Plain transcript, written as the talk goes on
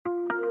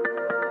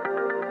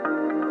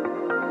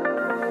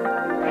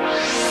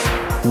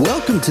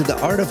Welcome to the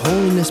Art of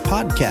Holiness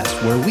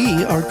podcast, where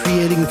we are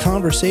creating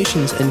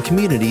conversations and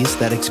communities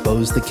that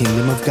expose the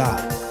kingdom of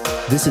God.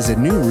 This is a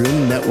New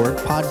Room Network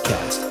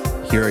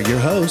podcast. Here are your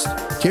hosts,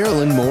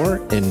 Carolyn Moore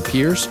and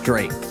Pierce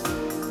Drake.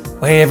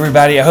 Hey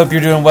everybody, I hope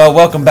you're doing well.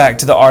 Welcome back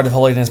to the Art of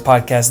Holiness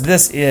podcast.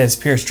 This is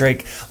Pierce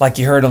Drake, like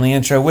you heard on the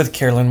intro, with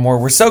Carolyn Moore.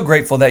 We're so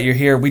grateful that you're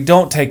here. We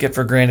don't take it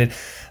for granted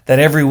that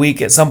every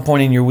week, at some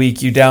point in your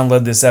week, you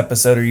download this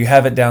episode or you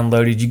have it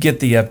downloaded, you get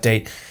the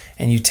update,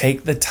 and you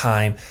take the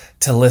time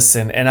to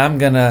listen. And I'm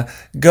going to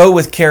go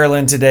with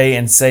Carolyn today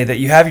and say that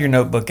you have your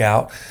notebook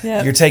out,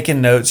 You're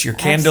taking notes, your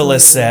candle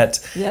is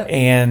set,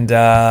 and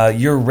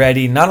you're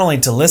ready not only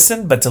to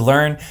listen, but to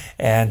learn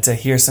and to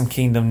hear some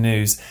kingdom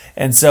news.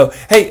 And so,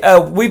 hey,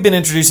 we've been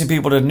introducing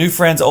people to new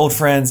friends, old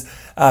friends,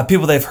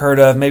 people they've heard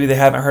of. Maybe they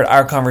haven't heard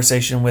our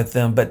conversation with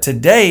them. But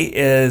today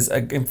is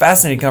a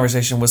fascinating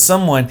conversation with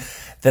someone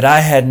that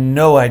I had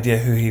no idea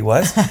who he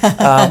was,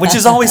 which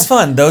is always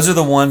fun. Those are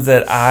the ones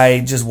that I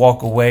just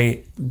walk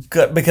away,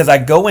 because I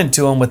go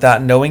into them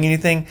without knowing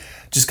anything,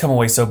 just come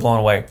away so blown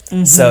away.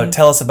 Mm-hmm. So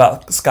tell us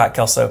about Scott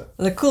Kelso.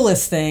 The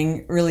coolest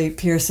thing, really,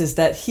 Pierce, is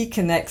that he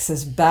connects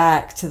us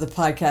back to the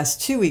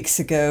podcast 2 weeks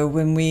ago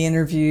when we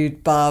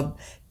interviewed Bob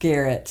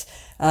Garrett.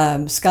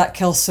 Scott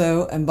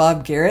Kelso and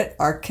Bob Garrett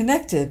are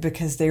connected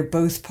because they're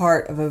both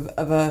part of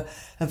a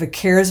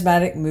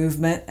charismatic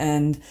movement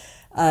and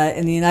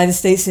in the United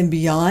States and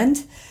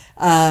beyond,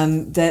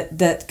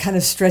 that kind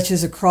of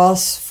stretches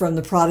across from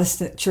the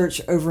Protestant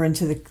church over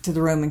into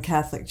the Roman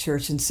Catholic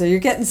Church. And so you're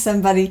getting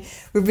somebody,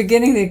 we're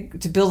beginning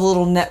to build a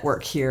little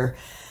network here.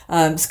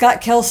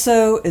 Scott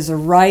Kelso is a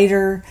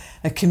writer,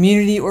 a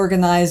community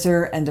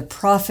organizer, and a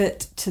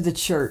prophet to the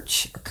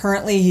church.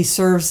 Currently, he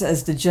serves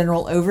as the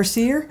general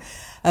overseer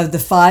of the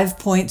 5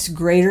 Points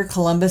Greater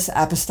Columbus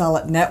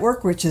Apostolic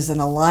Network, which is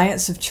an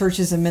alliance of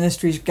churches and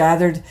ministries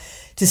gathered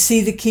to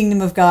see the kingdom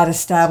of God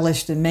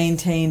established and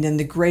maintained in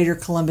the greater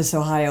Columbus,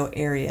 Ohio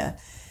area.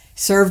 He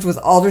served with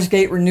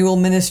Aldersgate Renewal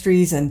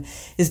Ministries and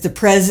is the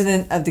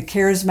president of the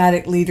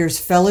Charismatic Leaders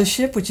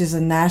Fellowship, which is a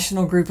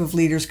national group of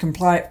leaders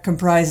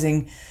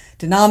comprising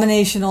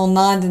denominational,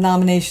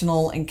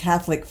 non-denominational, and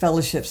Catholic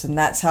fellowships. And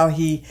that's how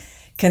he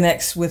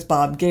connects with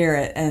Bob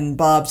Garrett and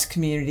Bob's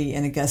community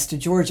in Augusta,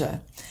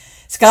 Georgia.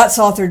 Scott's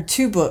authored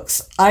 2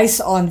 books, Ice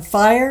on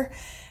Fire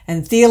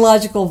and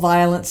Theological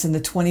Violence in the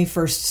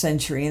 21st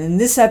Century. And in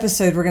this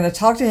episode, we're going to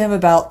talk to him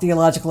about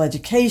theological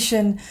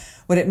education,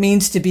 what it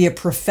means to be a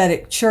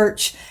prophetic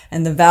church,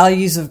 and the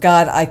values of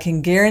God. I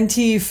can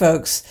guarantee you,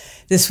 folks,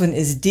 this one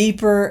is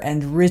deeper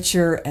and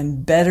richer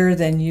and better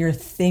than you're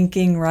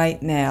thinking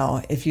right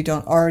now if you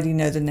don't already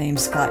know the name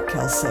Scott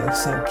Kelso.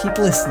 So keep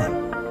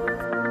listening.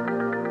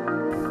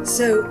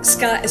 So,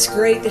 Scott, it's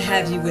great to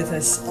have you with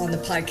us on the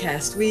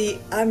podcast.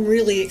 I'm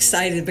really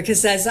excited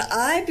because as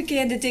I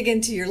began to dig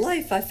into your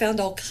life, I found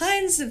all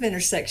kinds of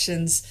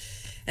intersections,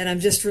 and I'm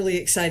just really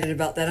excited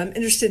about that. I'm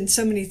interested in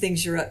so many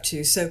things you're up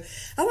to. So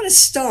I want to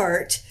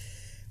start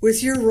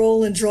with your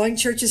role in drawing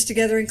churches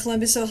together in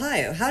Columbus,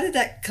 Ohio. How did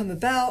that come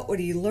about? What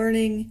are you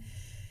learning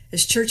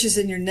as churches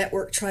in your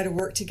network try to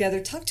work together?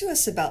 Talk to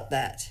us about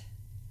that.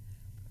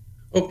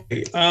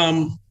 Okay.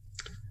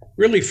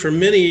 Really, for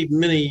many,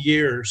 many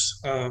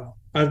years,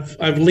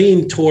 I've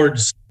leaned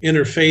towards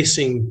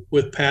interfacing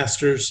with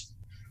pastors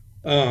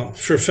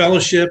for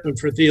fellowship and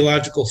for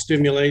theological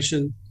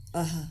stimulation.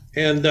 Uh-huh.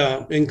 And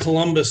in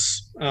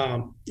Columbus,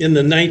 in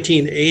the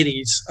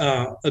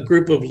 1980s, a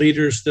group of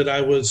leaders that I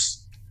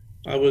was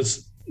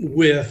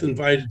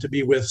invited to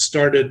be with,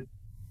 started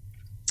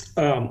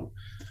a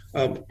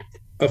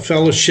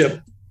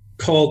fellowship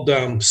called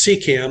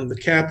CCAM, the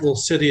Capital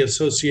City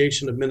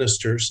Association of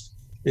Ministers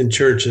in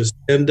churches.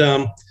 And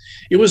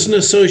it was an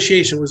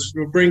association. It was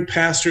to bring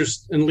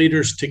pastors and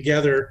leaders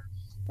together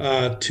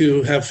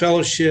to have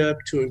fellowship,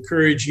 to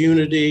encourage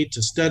unity,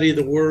 to study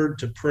the word,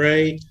 to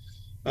pray.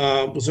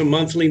 It was a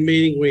monthly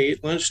meeting. We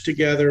ate lunch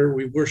together,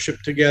 we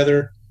worshiped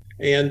together,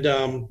 and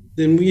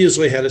then we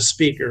usually had a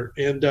speaker,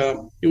 and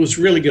it was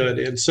really good.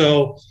 And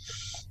so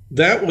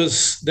that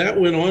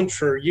went on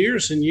for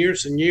years and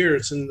years and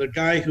years. And the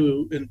guy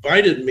who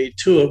invited me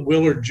to it,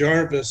 Willard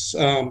Jarvis,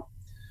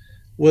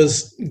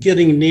 was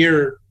getting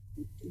near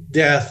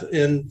death,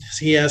 and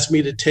he asked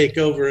me to take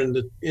over in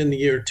the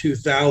year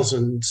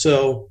 2000.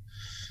 So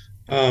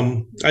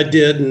I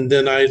did, and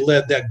then I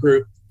led that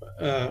group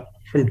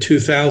from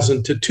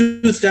 2000 to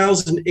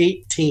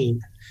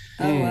 2018.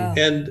 Oh, wow.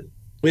 And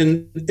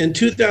in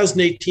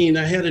 2018,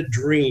 I had a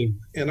dream,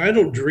 and I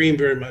don't dream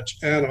very much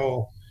at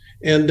all.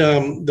 And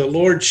the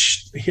Lord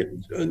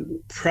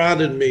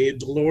prodded me.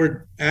 The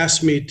Lord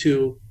asked me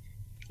to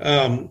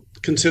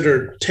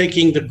consider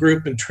taking the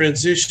group and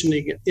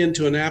transitioning it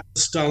into an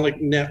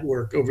apostolic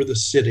network over the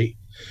city.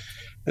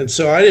 And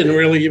so I didn't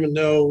really even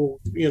know,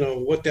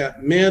 what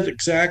that meant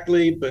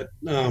exactly, but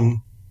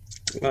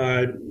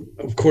I,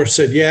 of course,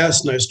 said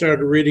yes. And I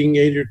started reading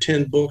 8 or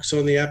 10 books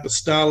on the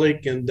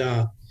apostolic, and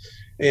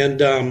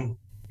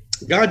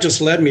God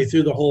just led me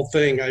through the whole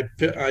thing.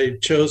 I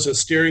chose a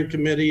steering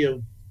committee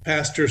of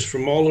pastors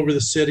from all over the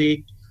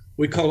city.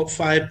 we call it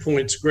 5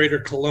 Points Greater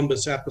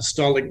Columbus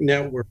Apostolic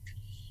Network.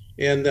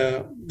 And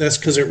that's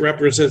because it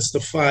represents the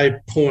 5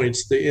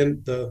 points,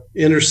 the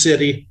inner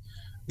city,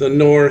 the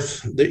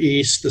north, the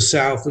east, the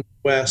south, and the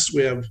west.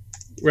 We have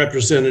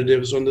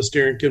representatives on the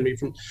steering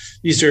committee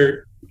these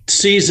are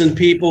seasoned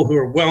people who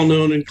are well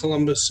known in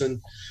Columbus.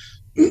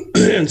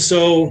 And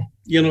so,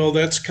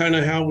 that's kind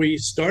of how we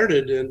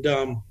started. And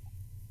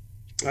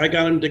I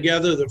got them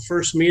together. The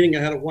first meeting,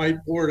 I had a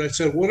whiteboard. I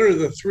said, what are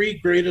the 3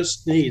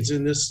 greatest needs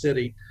in this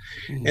city?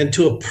 Mm-hmm. And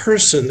to a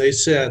person, they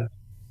said,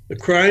 the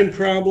crime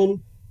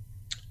problem,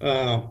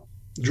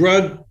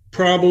 drug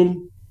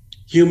problem,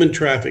 human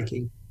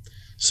trafficking.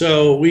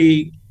 So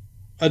we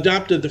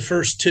adopted the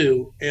first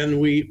 2, and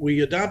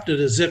we adopted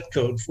a zip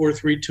code,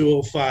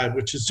 43205,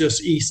 which is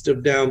just east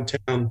of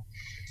downtown,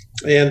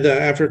 and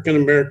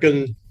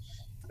African-American,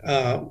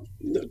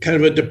 kind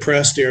of a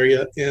depressed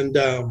area. And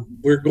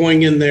we're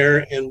going in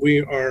there, and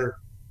we are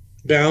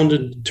bound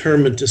and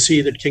determined to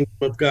see the kingdom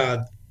of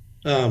God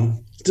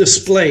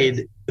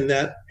displayed in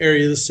that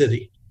area of the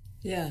city.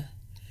 Yeah.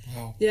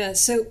 Wow. Yeah.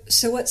 So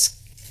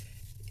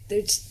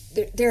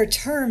there are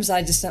terms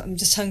I'm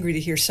just hungry to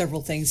hear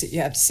several things that you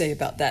have to say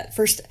about that.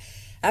 First,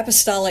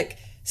 apostolic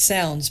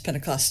sounds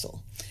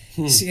Pentecostal.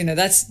 So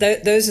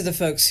those are the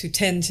folks who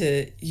tend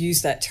to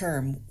use that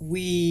term.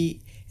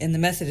 We in the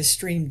Methodist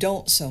stream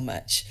don't so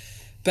much,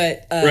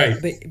 but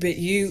right. but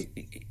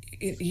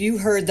you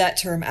heard that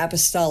term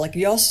apostolic.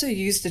 You also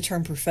use the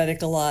term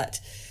prophetic a lot.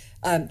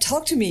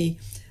 Talk to me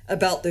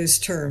about those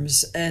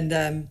terms,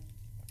 and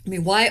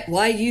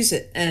why use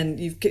it? And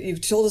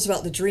you've told us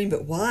about the dream,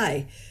 but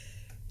why?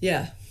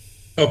 Yeah.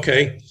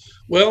 Okay.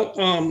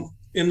 Well,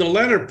 in the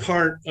latter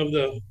part of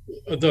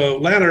the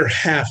latter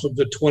half of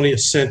the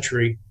 20th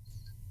century,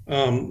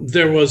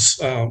 there was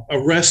a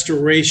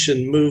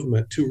restoration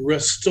movement to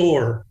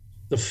restore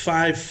the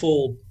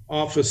 5-fold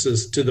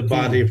offices to the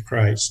body of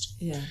Christ.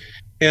 Yeah.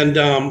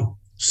 And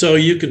so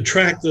you can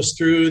track this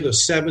through the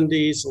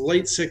 70s, the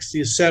late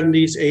 60s,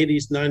 70s,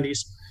 80s, 90s.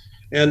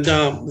 And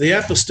the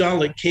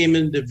apostolic came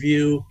into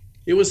view.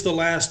 It was the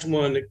last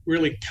one that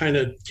really kind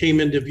of came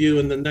into view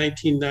in the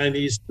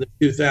 1990s, the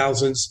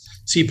 2000s.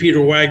 C.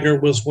 Peter Wagner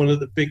was one of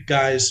the big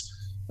guys,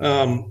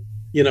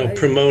 right.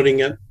 promoting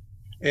it.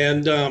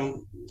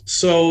 And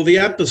so the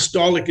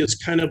apostolic is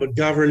kind of a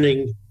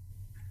governing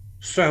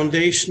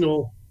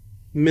foundational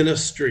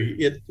ministry.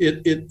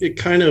 It's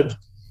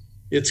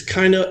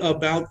kind of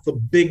about the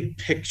big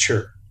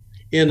picture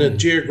in a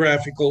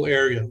geographical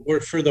area or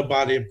for the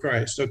body of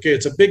Christ. Okay,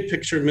 it's a big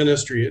picture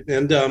ministry.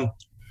 And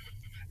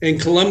in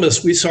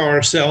Columbus, we saw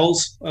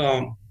ourselves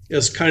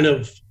as kind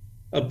of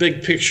a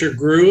big picture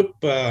group,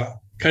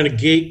 kind of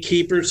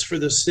gatekeepers for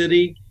the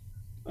city,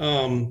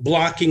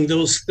 blocking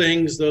those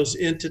things, those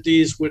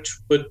entities which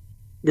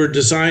were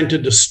designed to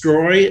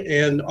destroy,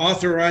 and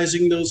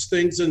authorizing those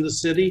things in the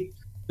city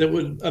that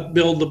would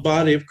build the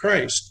body of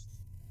Christ.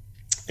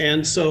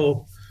 And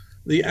so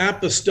the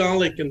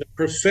apostolic and the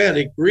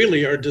prophetic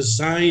really are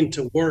designed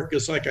to work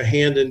as like a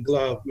hand in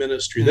glove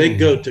ministry. They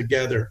go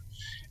together.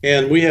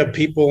 And we have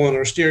people on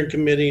our steering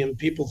committee and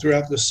people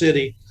throughout the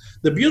city.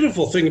 The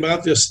beautiful thing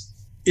about this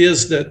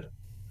is that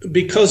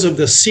because of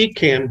the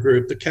CCAM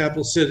group, the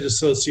Capital City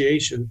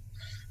Association,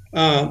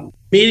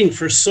 meeting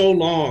for so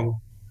long,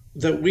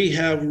 that we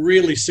have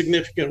really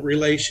significant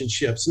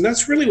relationships. And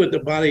that's really what the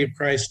body of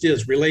Christ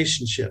is,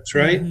 relationships,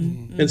 right?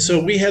 Mm-hmm. And so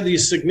we had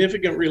these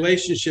significant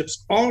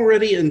relationships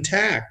already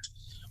intact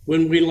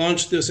when we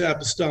launched this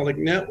apostolic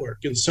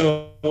network. And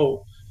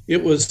so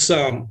it was,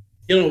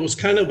 it was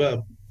kind of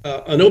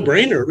a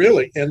no-brainer,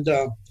 really. And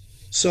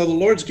so the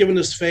Lord's given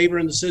us favor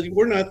in the city.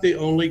 We're not the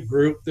only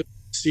group that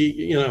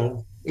see,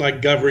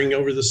 like governing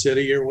over the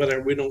city or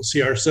whatever. We don't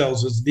see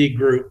ourselves as the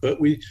group, but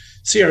we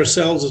see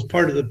ourselves as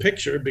part of the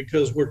picture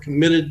because we're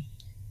committed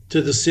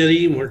to the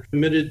city, and we're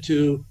committed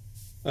to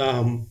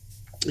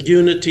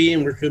unity,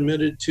 and we're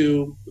committed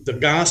to the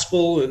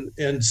gospel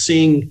and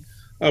seeing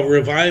a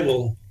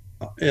revival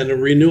and a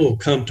renewal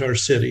come to our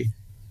city.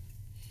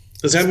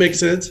 Does that make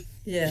sense?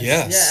 Yes.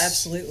 Yeah,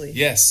 absolutely.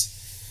 Yes.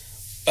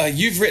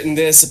 You've written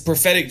this: a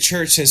prophetic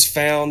church has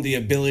found the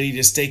ability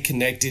to stay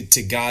connected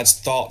to God's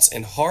thoughts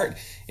and heart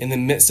in the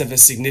midst of a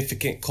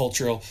significant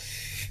cultural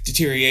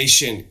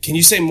deterioration. Can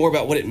you say more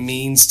about what it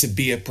means to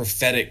be a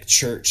prophetic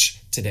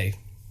church today?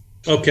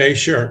 Okay,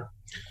 sure.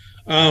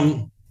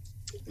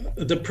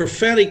 The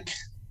prophetic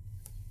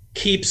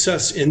keeps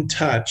us in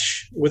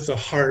touch with the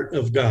heart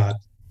of God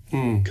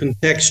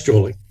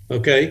contextually,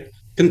 okay?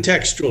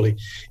 Contextually.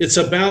 It's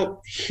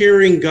about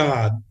hearing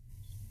God.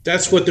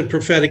 That's what the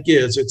prophetic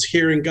is. It's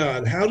hearing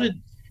God. How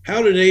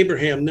did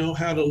Abraham know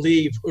how to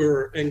leave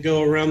Ur and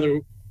go around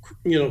the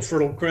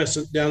Fertile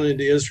Crescent down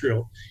into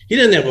Israel? He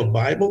didn't have a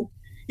Bible.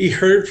 He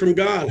heard from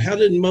God. How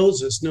did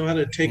Moses know how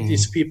to take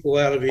these people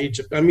out of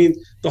Egypt? I mean,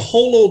 the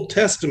whole Old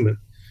Testament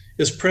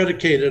is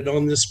predicated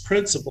on this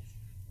principle,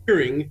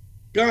 hearing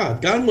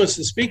God. God wants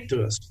to speak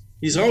to us.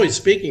 He's always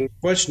speaking.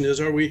 The question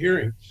is, are we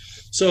hearing?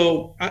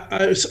 So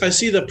I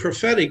see the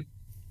prophetic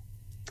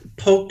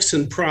pokes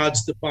and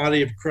prods the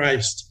body of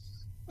Christ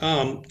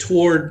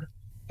toward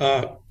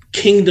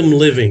kingdom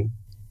living.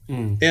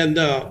 And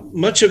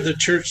much of the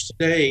church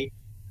today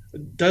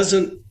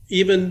doesn't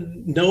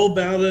even know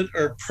about it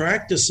or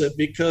practice it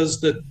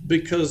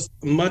because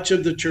much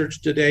of the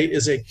church today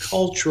is a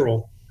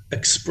cultural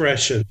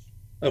expression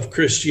of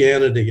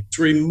Christianity. It's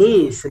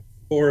removed from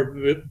core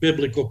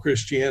biblical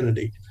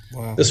Christianity,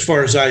 as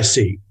far as I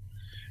see.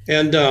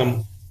 And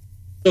so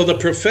the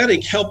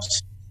prophetic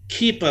helps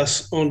keep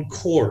us on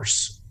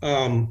course,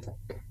 kind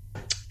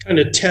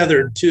of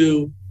tethered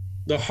to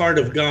the heart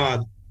of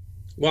God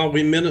while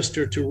we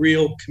minister to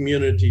real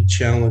community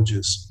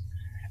challenges.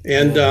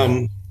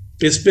 And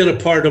it's been a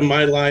part of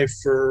my life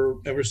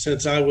ever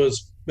since I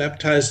was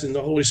baptized in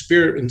the Holy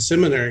Spirit in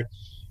seminary.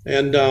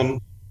 And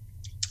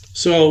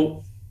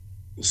so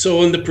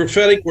in the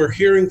prophetic, we're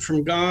hearing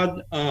from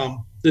God.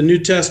 The New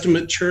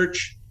Testament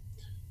church,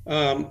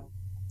 well,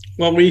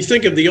 when you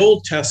think of the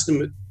Old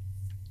Testament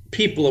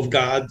people of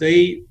God,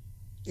 they,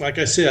 like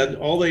I said,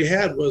 all they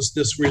had was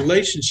this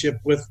relationship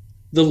with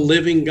the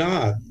living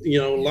God,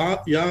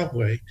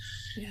 Yahweh.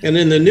 Yeah. And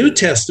in the New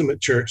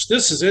Testament church,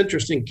 this is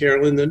interesting,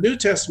 Carol, in the New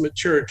Testament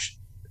church,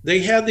 they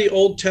had the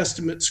Old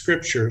Testament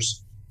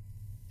scriptures,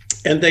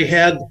 and they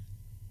had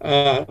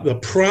the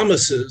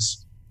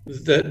promises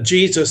that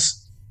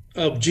Jesus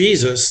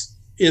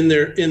in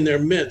their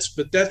midst,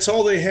 but that's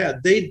all they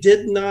had. They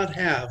did not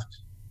have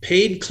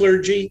paid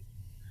clergy.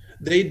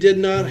 They did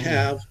not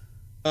have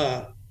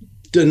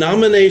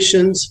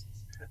denominations.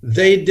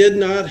 They did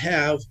not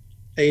have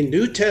a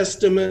New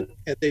Testament,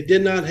 and they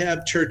did not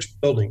have church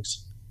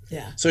buildings.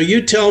 Yeah. So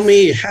you tell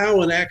me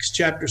how in Acts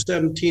chapter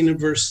 17 and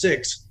verse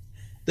 6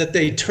 that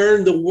they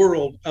turned the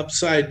world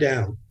upside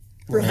down.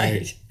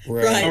 Right.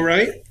 All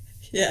right?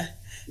 Yeah.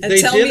 And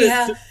tell me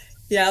how.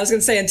 Yeah, I was going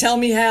to say, and tell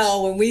me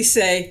how when we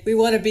say we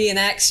want to be in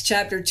Acts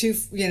chapter 2,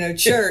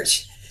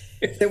 church,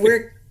 that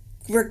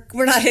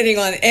we're not hitting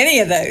on any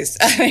of those.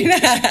 I mean,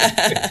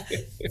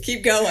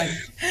 keep going.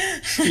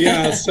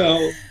 Yeah,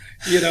 so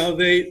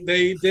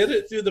they did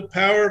it through the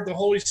power of the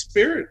Holy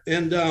Spirit,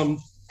 and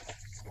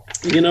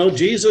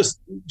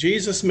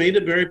Jesus made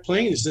it very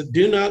plain. He said,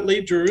 "Do not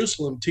leave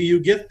Jerusalem till you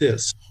get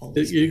this.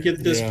 You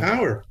get this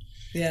power."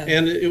 Yeah,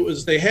 and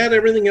they had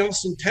everything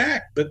else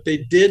intact, but they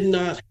did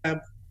not have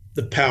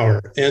the power,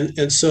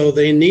 and so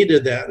they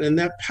needed that, and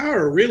that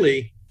power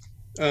really,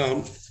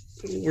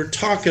 we're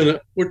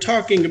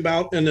talking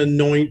about an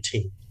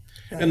anointing.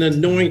 Right. An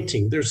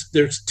anointing.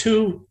 There's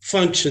two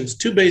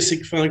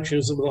basic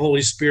functions of the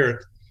Holy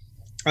Spirit,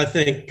 I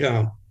think,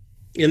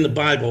 in the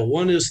Bible.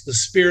 One is the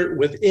Spirit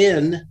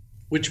within,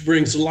 which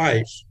brings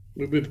life.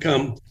 We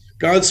become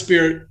God's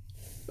Spirit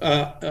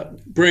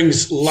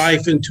brings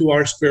life into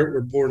our spirit.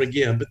 We're born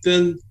again. But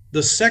then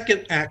the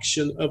second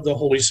action of the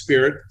Holy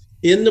Spirit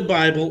in the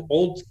Bible,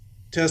 Old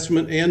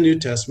Testament and New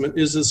Testament,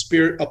 is the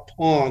Spirit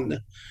upon,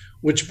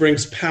 which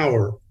brings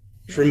power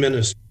for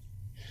ministry.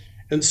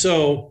 And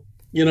so,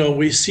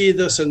 we see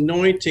this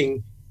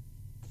anointing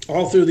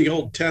all through the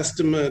Old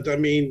Testament. I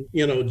mean,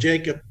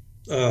 Jacob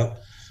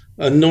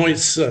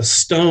anoints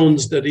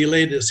stones that he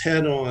laid his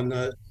head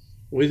on.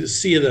 We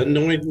see the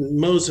anointing.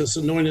 Moses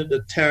anointed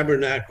the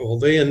tabernacle.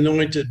 They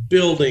anointed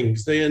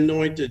buildings. They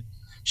anointed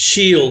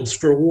shields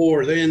for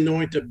war. They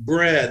anointed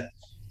bread.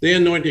 They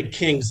anointed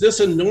kings. This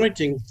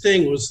anointing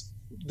thing was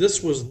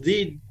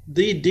the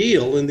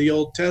deal in the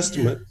Old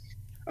Testament,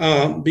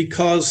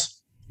 because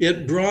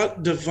it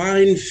brought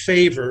divine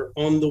favor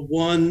on the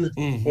one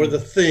or the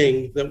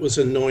thing that was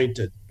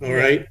anointed. All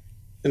right.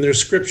 And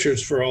there's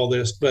scriptures for all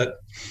this, but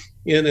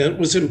it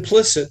was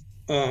implicit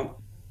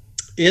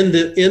in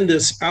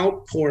this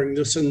outpouring,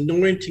 this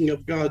anointing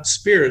of God's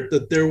Spirit,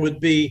 that there would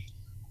be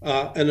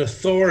an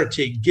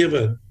authority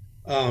given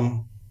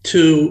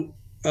to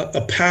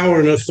a power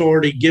and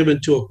authority given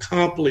to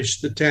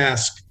accomplish the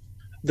task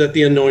that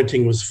the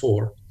anointing was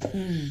for.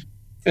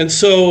 And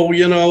so,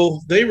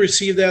 they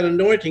received that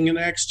anointing in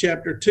Acts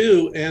chapter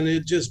 2, and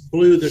it just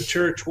blew the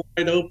church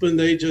wide open.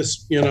 They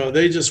just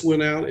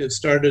went out and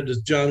started, as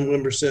John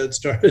Wimber said,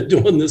 started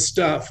doing this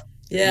stuff.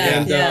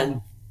 Yeah.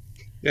 And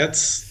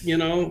that's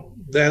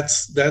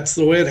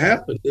the way it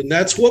happened. And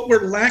that's what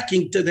we're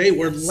lacking today.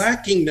 We're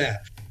lacking that.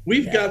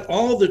 We've got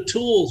all the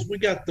tools. We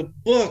got the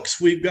books.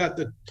 We've got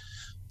the,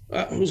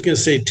 I was going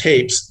to say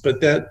tapes,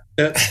 but that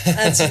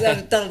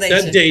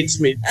dates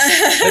me.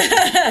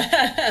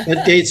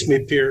 That dates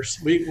me, Pierce.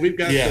 We've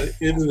got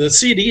the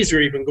CDs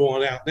are even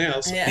going out now.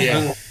 So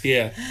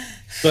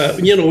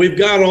But we've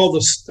got all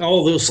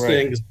those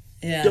things.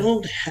 Yeah.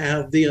 Don't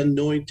have the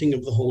anointing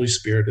of the Holy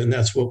Spirit, and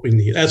that's what we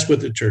need. That's what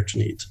the church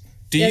needs.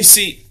 Do you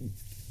see?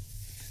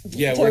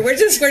 Yeah, we're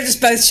just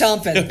both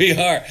chomping. We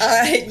are. All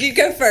right, you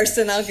go first,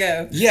 and I'll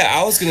go. Yeah,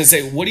 I was going to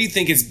say, what do you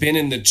think has been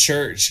in the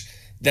church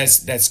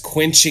that's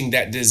quenching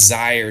that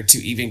desire to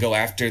even go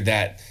after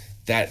that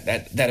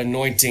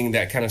anointing,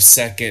 that kind of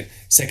second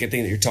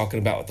thing that you're talking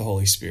about with the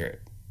Holy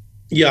Spirit?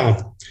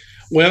 Yeah,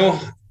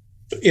 well,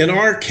 in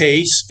our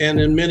case and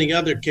in many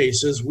other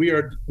cases, we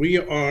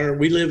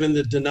live in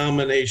the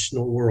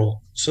denominational world.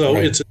 So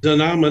It's a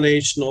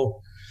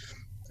denominational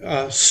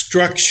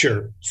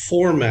structure,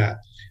 format.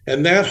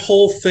 And that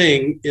whole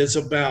thing is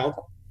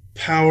about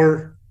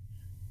power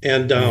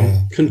and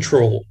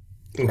control.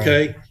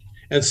 Okay. Right.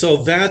 And so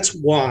that's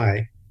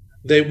why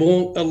they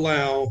won't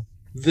allow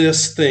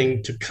this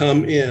thing to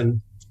come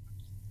in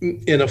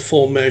a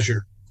full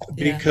measure,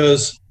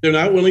 because they're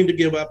not willing to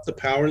give up the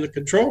power and the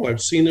control.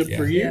 I've seen it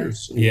for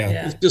years.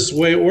 It's just the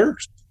way it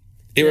works.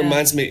 It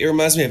reminds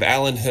me of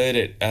Alan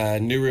Hood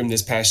at New Room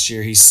this past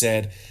year. He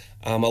said,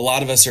 a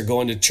lot of us are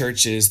going to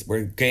churches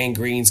where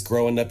gangrene's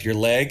growing up your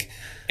leg,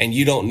 and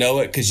you don't know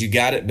it because you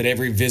got it, but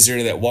every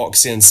visitor that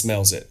walks in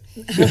smells it.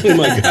 Oh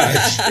my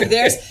gosh!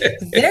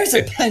 there's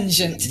a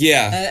pungent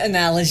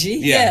analogy.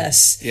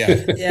 Yes.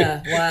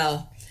 Yeah.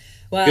 Wow.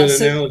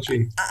 Good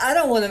analogy. I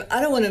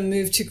don't want to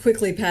move too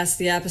quickly past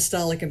the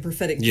apostolic and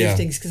prophetic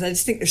giftings, because I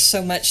just think there's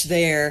so much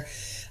there.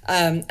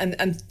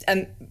 And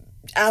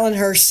Alan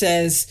Hirsch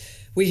says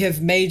we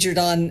have majored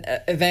on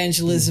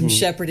evangelism,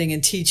 shepherding,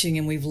 and teaching,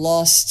 and we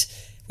lost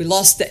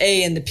the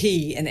A and the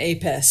P in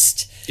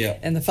APEST.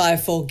 And the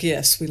fivefold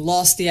gifts. We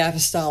lost the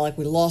apostolic.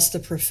 We lost the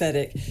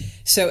prophetic.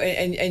 So,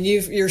 and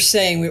you're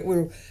saying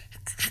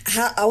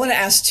I want to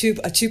ask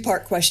a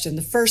two-part question.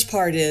 The first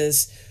part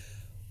is,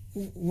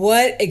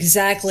 what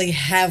exactly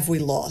have we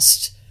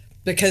lost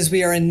because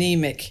we are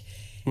anemic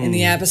in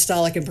the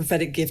apostolic and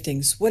prophetic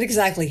giftings? What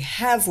exactly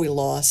have we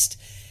lost?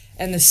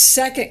 And the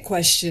second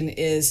question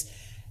is,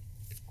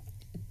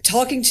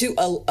 talking to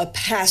a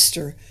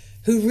pastor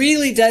who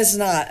really does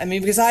not,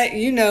 because I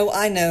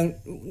know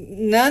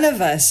none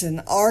of us in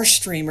our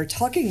stream are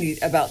talking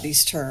about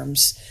these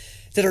terms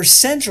that are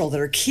central, that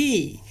are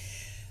key.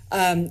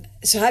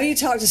 So how do you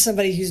talk to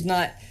somebody who's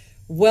not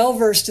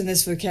well-versed in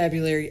this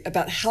vocabulary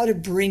about how to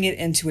bring it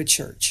into a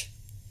church?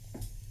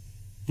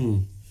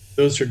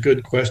 Those are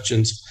good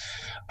questions.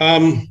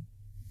 I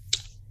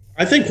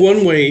think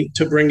one way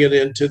to bring it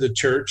into the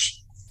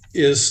church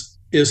is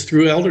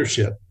through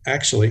eldership,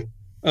 actually.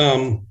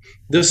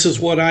 This is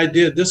what I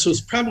did. This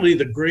was probably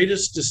the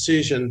greatest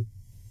decision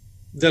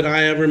that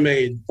I ever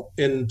made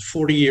in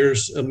 40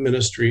 years of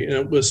ministry. And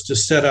it was to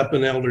set up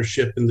an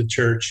eldership in the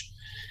church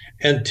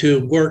and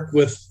to work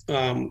with,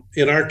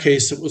 in our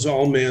case, it was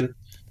all men.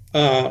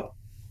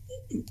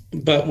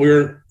 But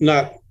we're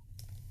not,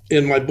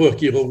 in my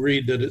book, you will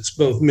read that it's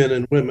both men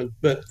and women.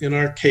 But in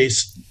our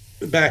case,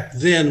 back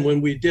then when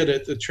we did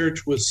it, the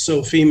church was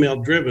so female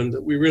driven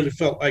that we really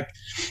felt like,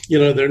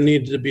 there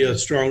needed to be a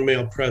strong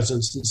male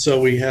presence. And so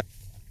we had,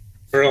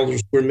 our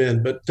elders were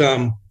men. But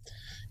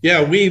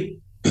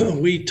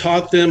we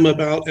taught them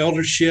about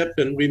eldership,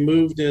 and we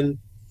moved in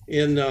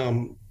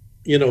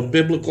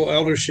biblical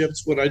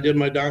eldership's what I did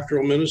my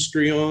doctoral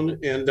ministry on.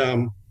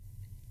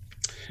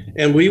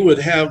 And we would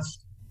have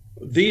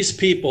these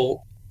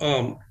people.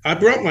 I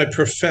brought my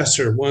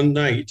professor one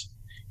night.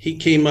 He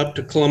came up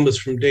to Columbus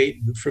from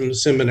Dayton, from the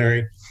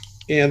seminary,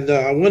 and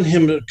I wanted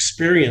him to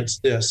experience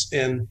this.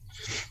 And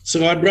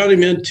so I brought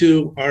him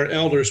into our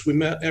elders. We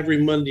met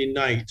every Monday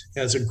night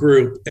as a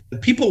group,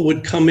 and people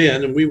would come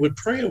in and we would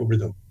pray over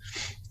them.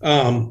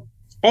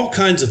 All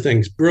kinds of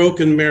things,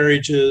 broken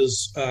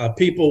marriages,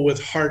 people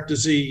with heart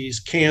disease,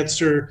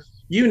 cancer,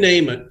 you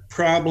name it,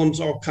 problems,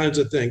 all kinds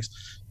of things.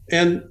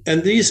 And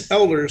these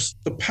elders,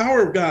 the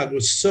power of God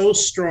was so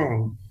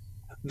strong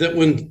that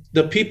when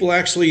the people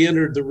actually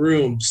entered the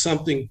room,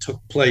 something took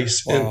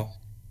place. Wow.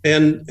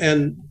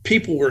 And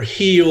people were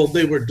healed,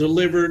 they were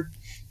delivered.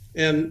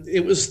 And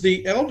it was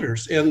the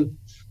elders. And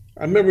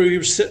I remember we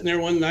were sitting there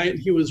one night, and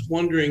he was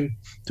wondering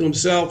to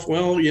himself, we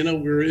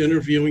were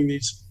interviewing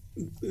these,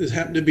 it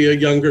happened to be a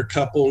younger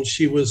couple, and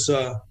she was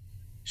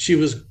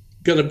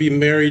going to be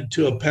married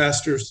to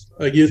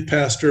a youth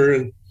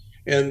pastor,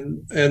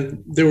 and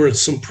there were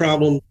some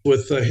problems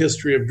with a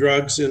history of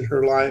drugs in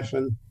her life.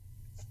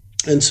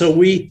 And so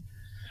we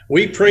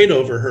prayed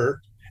over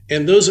her,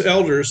 and those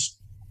elders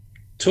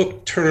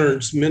took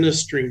turns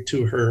ministering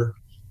to her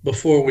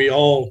before we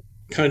all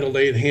kind of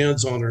laid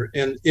hands on her.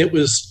 And it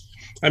was,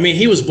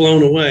 he was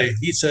blown away.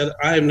 He said,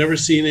 I have never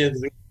seen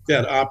anything like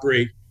that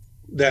operate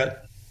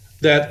that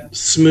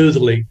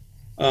smoothly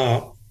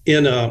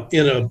in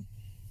a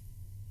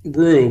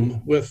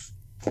room with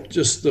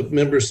just the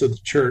members of the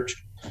church.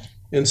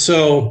 And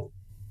so,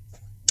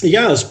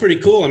 it's pretty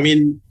cool.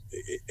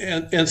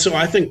 And so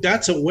I think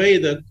that's a way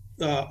that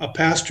a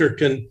pastor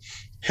can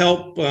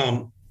help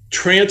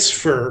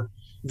transfer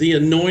the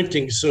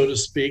anointing, so to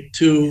speak,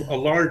 to a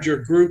larger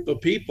group of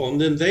people. And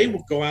then they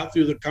will go out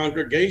through the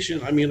congregation.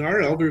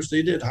 Our elders,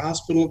 they did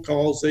hospital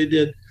calls. They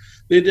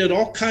did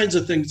all kinds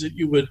of things that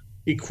you would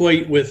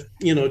equate with,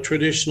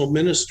 traditional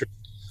ministry.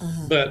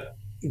 But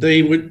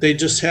they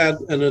just had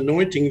an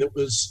anointing that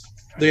was,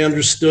 they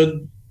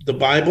understood the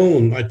Bible,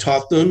 and I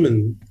taught them,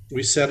 and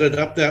we set it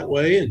up that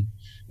way.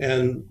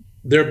 And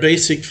their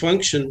basic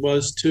function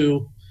was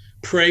to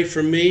pray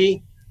for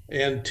me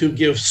and to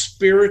give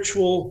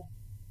spiritual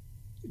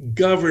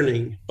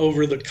governing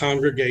over the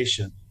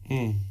congregation.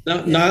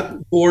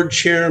 Not board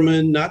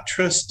chairman, not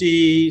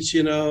trustees,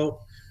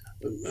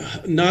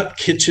 not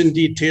kitchen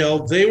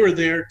detail. They were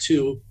there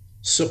to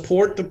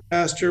support the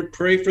pastor,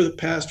 pray for the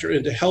pastor,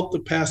 and to help the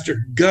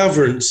pastor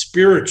govern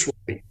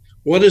spiritually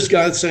What is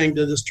God saying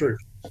to this church?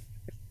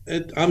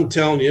 I'm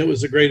telling you, it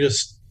was the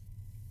greatest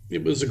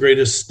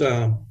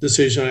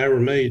decision I ever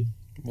made.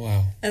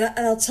 Wow. And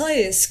I'll tell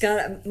you,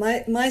 Scott,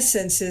 my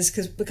sense is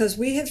because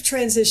we have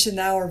transitioned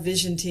our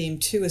vision team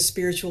to a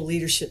spiritual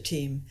leadership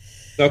team.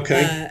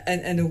 Okay.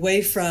 And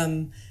away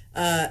from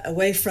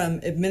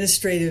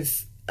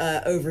administrative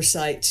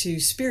oversight to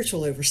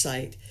spiritual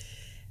oversight.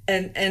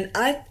 And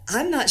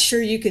I'm not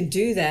sure you can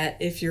do that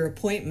if your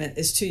appointment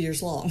is 2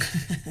 years long.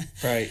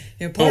 Right.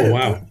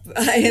 Wow.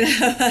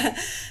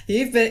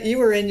 You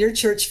were in your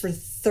church for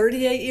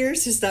 38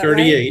 years, is that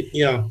 38, right?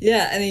 yeah.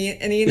 Yeah,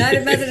 and a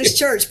United Methodist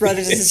Church,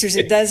 brothers and sisters,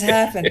 it does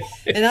happen.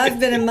 And I've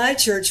been in my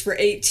church for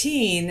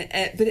 18,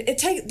 but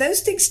those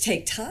things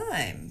take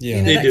time.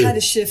 Yeah, that kind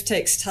of shift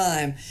takes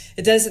time.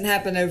 It doesn't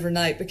happen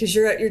overnight because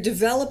you're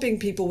developing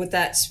people with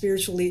that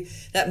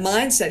that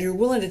mindset who are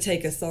willing to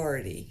take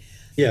authority.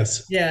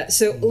 Yes. Yeah.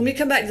 So let me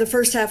come back to the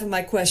first half of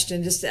my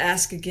question just to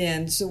ask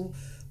again. So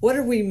what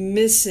are we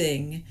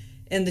missing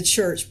in the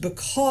church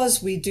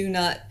because we do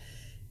not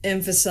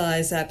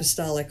emphasize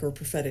apostolic or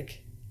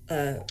prophetic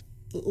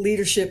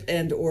leadership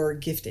and or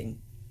gifting?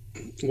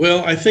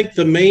 Well, I think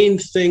the main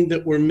thing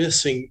that we're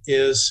missing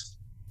is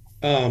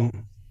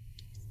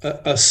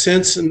a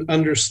sense and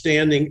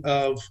understanding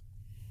of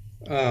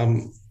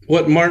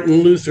what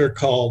Martin Luther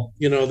called,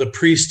 the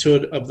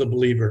priesthood of the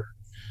believer.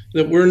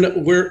 That we're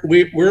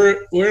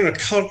in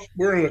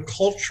a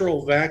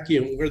cultural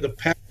vacuum where the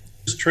pastor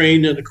is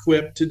trained and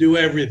equipped to do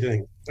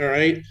everything. All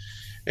right.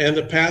 And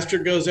the pastor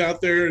goes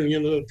out there and,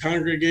 the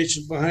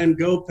congregation behind,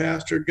 go,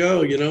 pastor,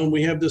 go, and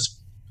we have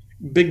this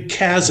big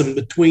chasm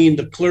between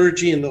the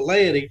clergy and the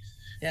laity.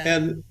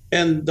 Yeah.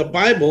 And the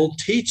Bible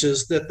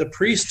teaches that the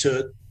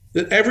priesthood,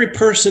 that every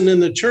person in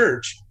the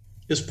church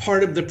is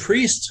part of the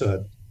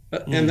priesthood.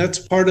 And that's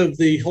part of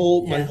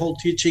my whole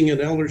teaching and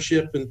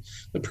eldership and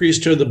the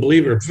priesthood of the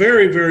believer.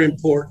 Very, very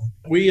important.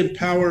 We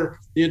empower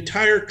the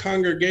entire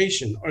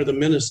congregation are the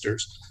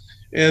ministers.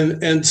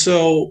 And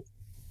so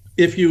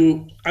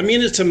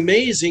it's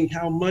amazing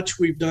how much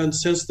we've done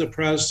since the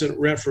Protestant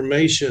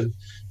Reformation,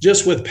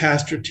 just with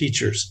pastor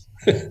teachers,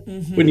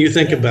 when you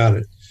think about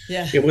it.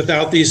 Yeah. And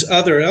without these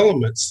other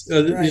elements,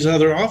 these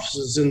other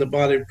offices in the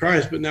body of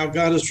Christ. But now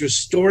God is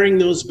restoring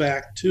those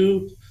back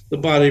to the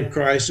body of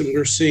Christ, and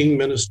we're seeing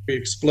ministry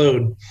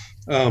explode,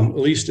 at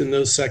least in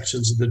those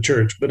sections of the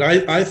church. But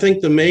I think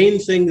the main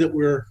thing that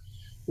we're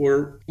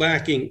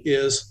lacking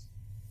is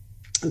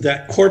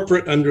that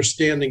corporate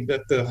understanding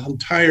that the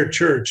entire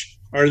church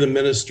are the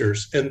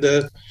ministers, and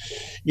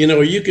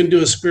you can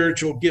do a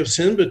spiritual gifts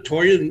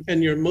inventory,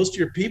 and most of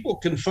your people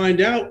can find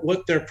out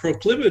what their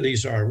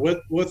proclivities are, what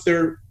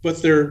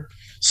they're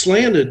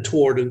slanted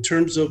toward in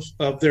terms of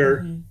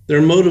their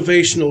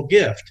motivational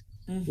gift.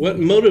 What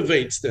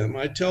motivates them?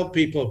 I tell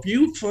people,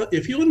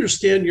 if you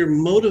understand your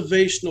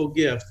motivational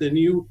gift, then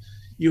you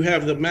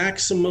have the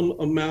maximum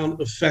amount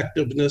of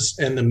effectiveness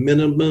and the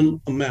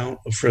minimum amount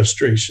of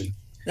frustration.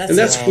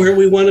 That's where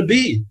we want to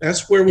be.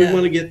 That's where we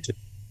want to get to.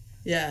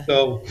 Yeah.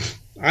 So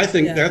I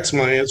think that's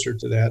my answer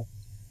to that.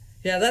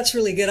 Yeah, that's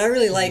really good. I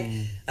really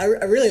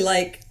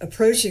like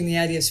approaching the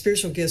idea of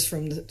spiritual gifts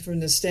from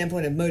the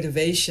standpoint of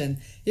motivation.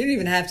 You don't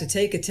even have to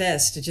take a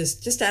test to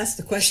just ask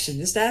the question.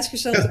 Just ask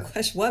yourself the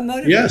question: what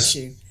motivates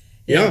you?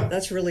 Yeah,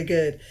 that's really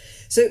good.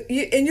 So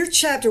in your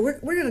chapter, we're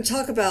going to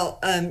talk about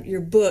your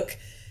book,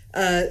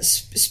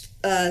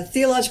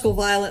 Theological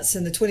Violence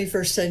in the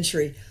 21st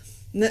Century.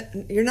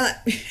 You're not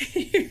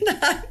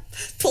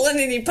pulling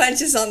any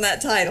punches on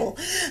that title.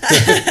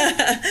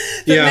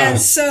 But man,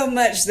 so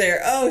much there.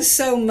 Oh,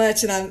 so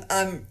much. And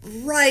I'm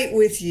right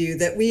with you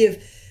that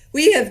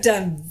we have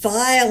done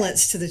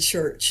violence to the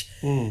church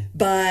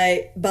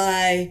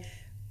by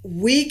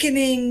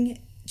weakening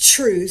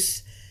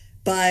truth,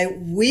 by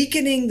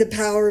weakening the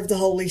power of the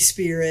Holy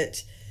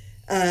Spirit,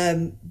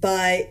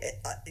 by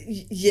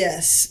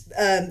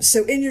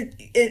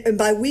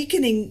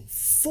weakening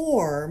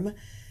form.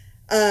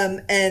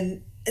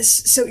 And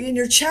so in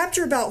your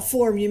chapter about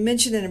form, you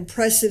mentioned an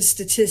impressive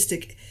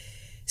statistic.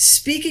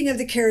 Speaking of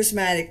the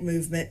charismatic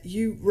movement,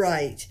 you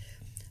write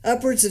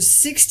upwards of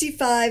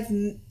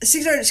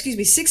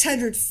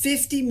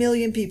 650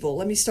 million people.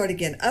 Let me start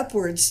again.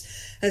 Upwards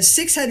of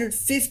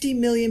 650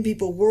 million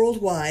people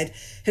worldwide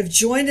have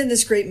joined in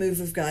this great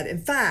move of God. In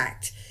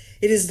fact,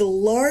 it is the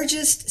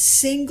largest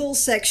single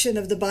section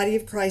of the body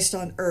of Christ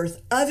on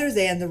earth other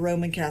than the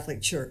Roman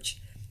Catholic Church.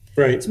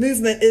 Right. This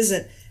movement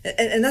isn't,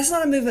 and that's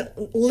not a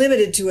movement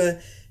limited to a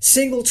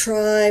single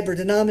tribe or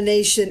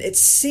denomination. It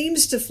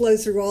seems to flow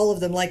through all of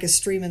them like a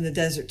stream in the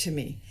desert to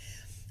me.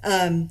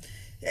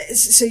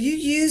 So you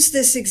use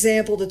this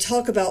example to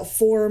talk about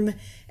form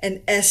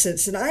and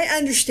essence. And I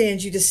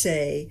understand you to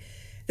say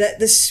that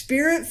the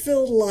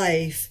Spirit-filled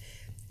life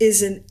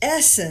is an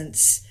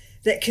essence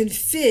that can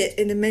fit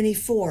into many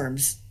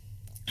forms.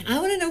 And I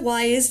want to know,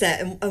 why is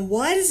that? And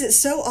why does it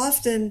so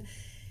often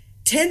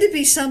tend to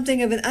be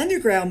something of an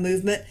underground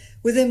movement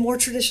within more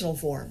traditional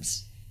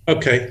forms?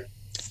 Okay.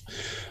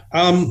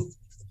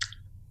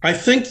 I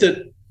think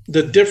that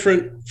the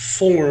different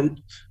form,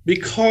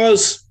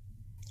 because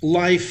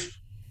life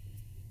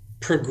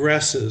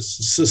progresses,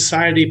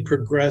 society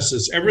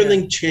progresses,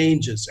 everything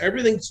changes,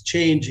 everything's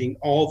changing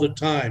all the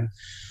time.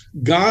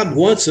 God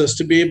wants us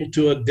to be able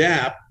to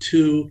adapt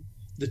to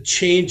the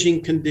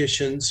changing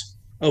conditions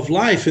of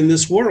life in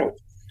this world.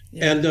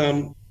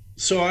 And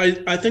so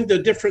I think the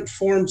different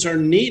forms are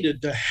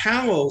needed to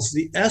house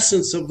the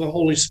essence of the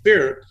Holy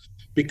Spirit,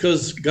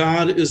 because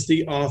God is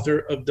the author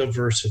of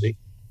diversity.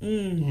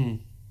 Mm-hmm.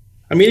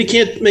 I mean, you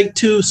can't make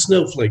two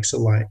snowflakes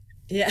alike.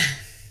 Yeah.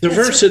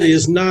 Diversity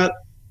is not,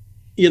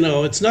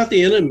 it's not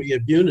the enemy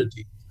of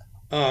unity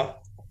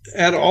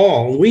at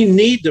all. We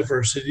need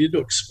diversity to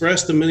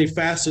express the many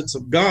facets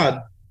of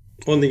God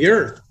on the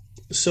earth,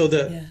 so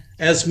that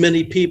as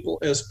many people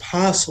as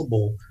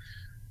possible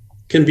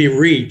can be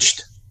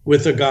reached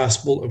with the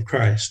gospel of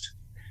Christ.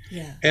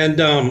 Yeah.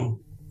 And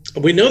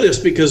we know this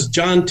because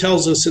John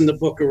tells us in the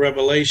book of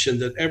Revelation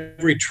that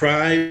every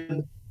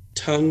tribe,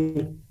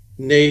 tongue,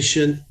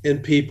 nation,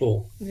 and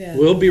people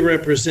will be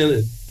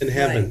represented in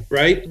heaven,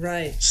 right?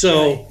 Right.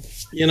 So,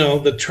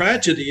 the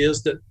tragedy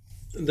is that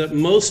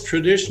most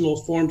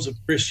traditional forms of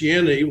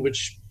Christianity,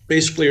 which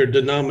basically are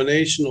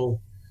denominationally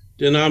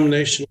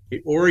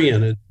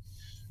oriented,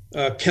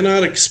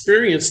 cannot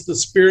experience the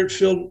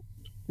Spirit-filled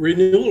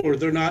renewal, or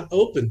they're not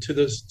open to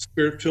the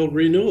Spirit-filled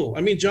renewal.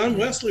 I mean, John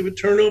Wesley would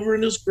turn over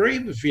in his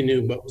grave if he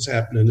knew what was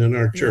happening in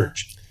our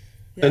church.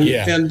 And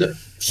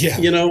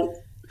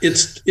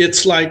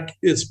it's like,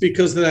 it's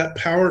because of that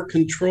power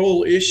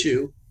control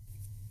issue.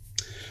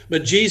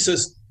 But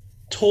Jesus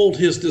told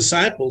his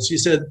disciples, he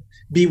said,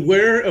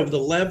 beware of the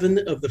leaven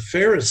of the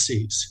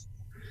Pharisees,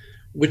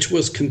 which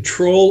was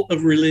control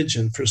of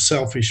religion for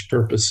selfish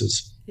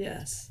purposes.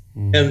 Yes.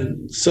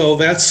 And so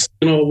that's,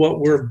 what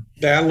we're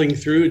battling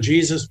through.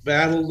 Jesus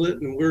battled it,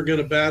 and we're going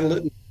to battle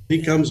it, and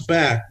he comes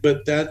back.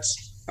 But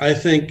that's, I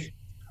think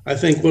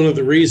one of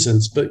the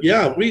reasons. But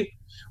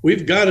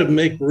we've got to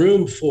make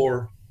room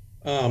for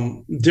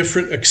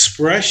different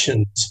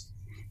expressions,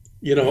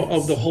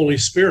 of the Holy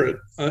Spirit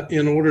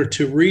in order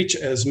to reach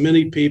as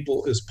many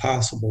people as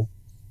possible.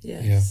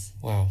 Yes. Yeah.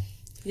 Wow.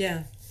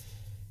 Yeah.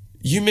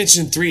 You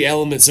mentioned 3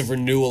 elements of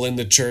renewal in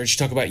the church. You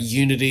talk about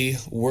unity,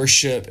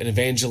 worship, and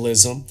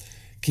evangelism.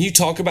 Can you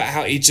talk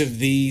about each of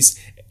these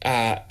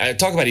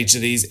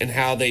and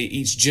how they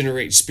each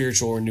generate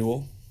spiritual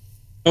renewal?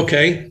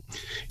 Okay.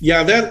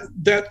 Yeah,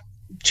 that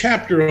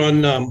chapter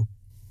on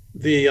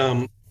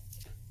the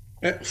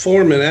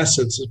form and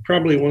essence is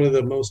probably one of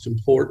the most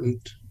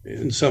important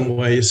in some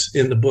ways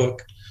in the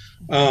book.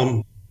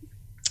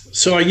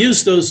 So I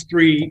use those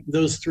three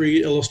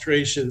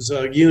illustrations.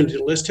 Unity.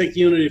 Let's take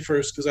unity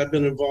first, because I've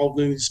been involved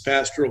in these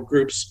pastoral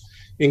groups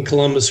in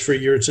Columbus for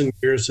years and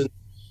years, and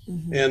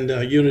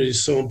unity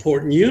is so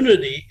important.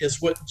 Unity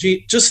is what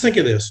just think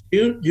of this.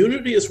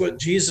 Unity is what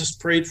Jesus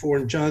prayed for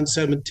in John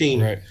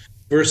 17,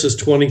 verses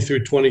 20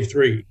 through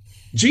 23.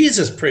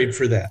 Jesus prayed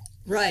for that.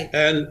 Right.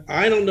 And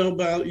I don't know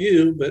about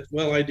you, but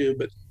I do.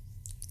 But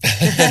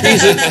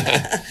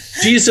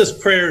Jesus'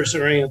 prayers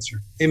are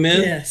answered.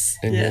 Amen. Yes.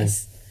 Amen.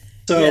 Yes.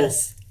 So,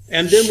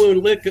 and then when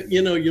we look at,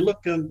 you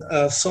look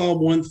at Psalm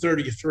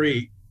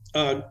 133,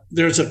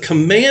 there's a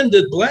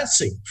commanded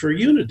blessing for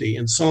unity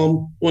in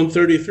Psalm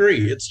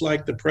 133. It's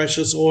like the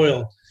precious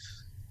oil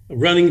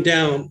running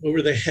down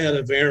over the head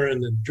of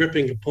Aaron and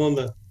dripping upon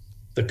the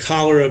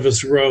collar of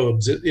his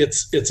robes.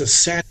 It's a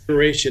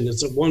saturation.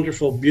 It's a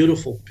wonderful,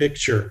 beautiful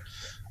picture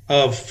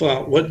of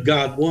what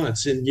God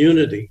wants in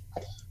unity.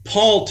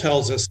 Paul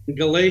tells us in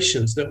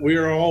Galatians that we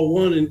are all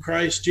one in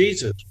Christ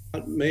Jesus,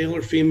 not male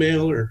or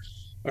female, or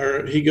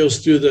he goes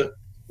through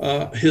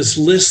his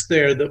list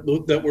there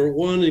that we're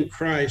one in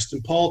Christ.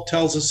 And Paul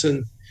tells us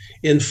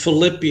in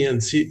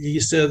Philippians, he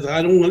says,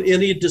 I don't want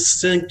any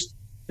dissensions,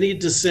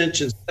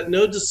 let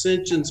no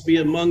dissensions be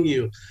among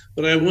you,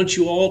 but I want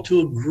you all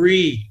to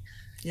agree.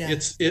 Yeah.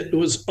 It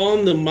was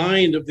on the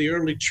mind of the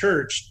early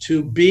church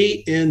to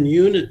be in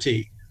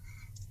unity.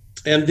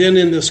 And then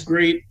in this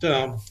great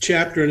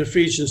chapter in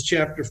Ephesians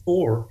chapter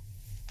 4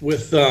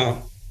 with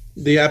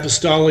the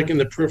apostolic and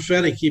the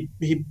prophetic,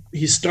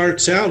 he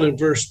starts out in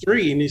verse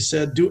 3 and he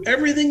said, do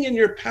everything in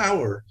your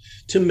power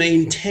to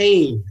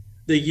maintain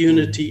the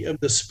unity of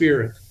the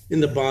Spirit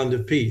in the bond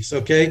of peace.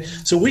 Okay,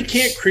 so we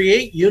can't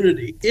create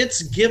unity.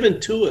 It's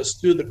given to us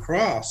through the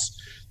cross,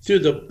 through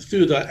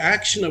the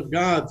action of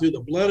God, through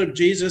the blood of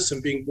Jesus,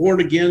 and being born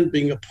again,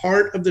 being a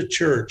part of the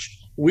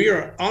church. We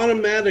are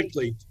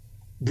automatically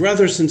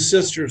brothers and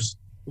sisters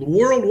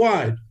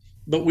worldwide,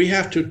 but we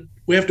have to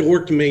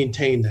work to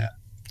maintain that.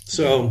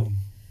 So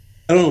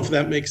I don't know if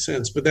that makes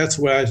sense, but that's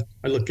the way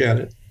I look at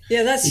it.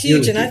 Yeah, that's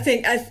huge. Unity. And I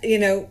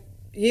think,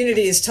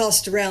 unity is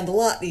tossed around a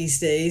lot these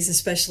days,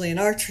 especially in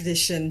our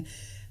tradition,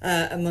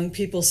 among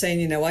people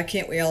saying, why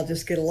can't we all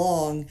just get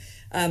along?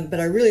 But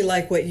I really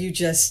like what you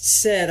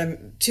just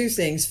said. 2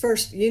 things.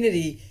 First,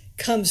 unity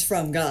comes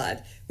from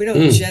God. We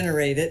don't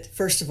generate it,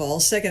 first of all.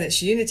 Second,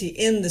 it's unity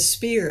in the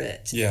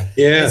Spirit. Yeah.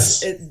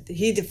 Yes.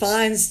 He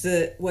defines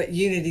what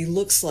unity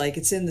looks like.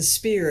 It's in the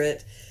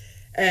Spirit.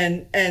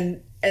 And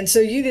And so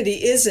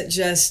unity isn't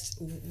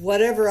just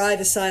whatever I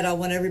decide I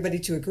want everybody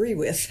to agree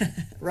with,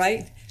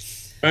 right?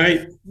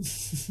 Right.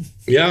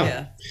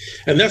 Yeah.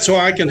 And that's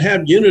why I can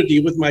have unity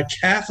with my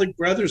Catholic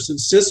brothers and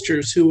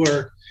sisters who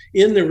are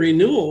in the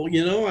renewal.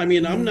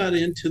 I'm not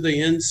into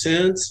the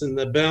incense and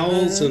the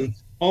bells and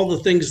all the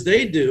things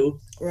they do.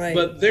 Right.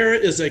 But there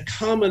is a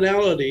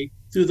commonality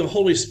through the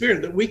Holy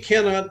Spirit that we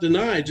cannot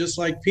deny, just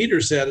like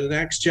Peter said in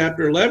Acts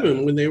chapter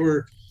 11, when they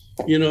were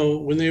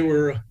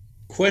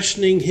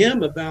questioning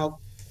him about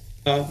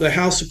the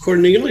house of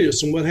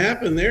Cornelius and what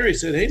happened there. He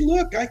said, hey,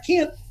 look, I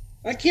can't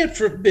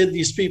forbid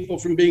these people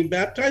from being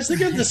baptized. They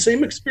got the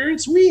same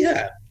experience we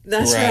had.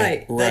 That's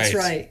right.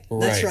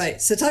 That's right.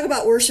 So talk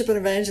about worship and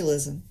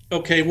evangelism.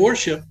 Okay,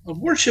 worship.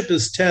 Worship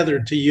is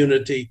tethered to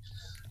unity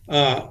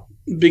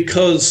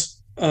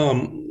because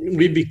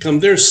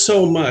there's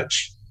so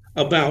much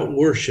about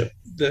worship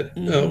that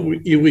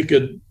we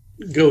could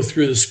go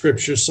through the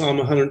scriptures, Psalm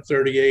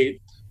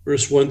 138,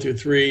 verse 1 through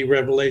 3,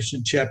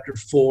 Revelation chapter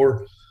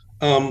 4,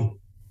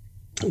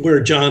 where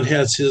John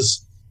has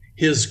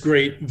his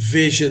great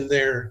vision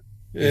there,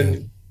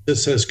 and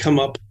this has come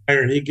up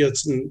higher, and he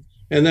gets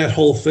and that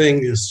whole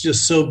thing is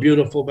just so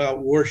beautiful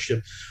about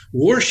worship.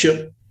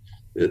 Worship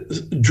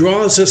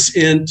draws us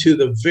into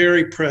the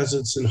very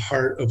presence and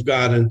heart of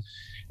God,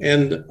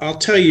 and I'll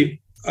tell you,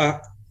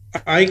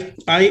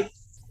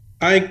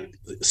 I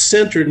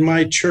centered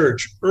my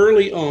church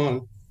early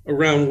on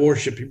around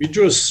worship. If you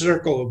drew a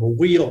circle of a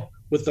wheel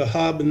with the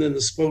hub and then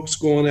the spokes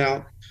going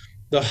out,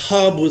 the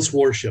hub was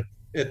worship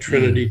at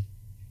Trinity.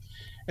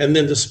 And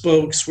then the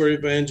spokes were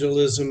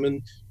evangelism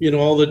and,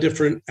 all the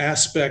different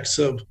aspects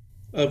of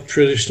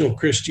traditional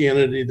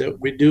Christianity that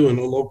we do in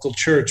a local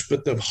church.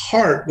 But the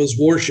heart was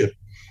worship.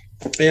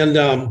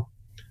 And,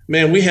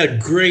 we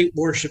had great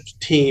worship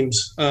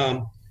teams.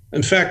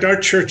 In fact, our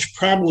church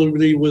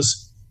probably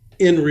was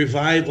in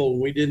revival.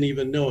 We didn't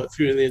even know it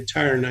through the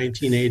entire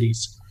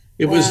 1980s.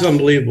 It was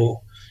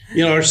unbelievable.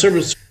 Our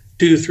service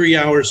was 2-3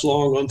 hours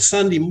long on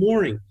Sunday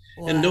morning.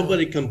 Wow. And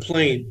nobody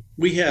complained.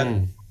 We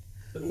had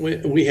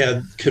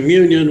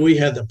communion. We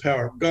had the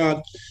power of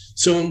God.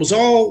 So it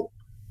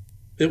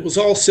was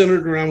all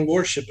centered around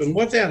worship. And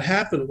what that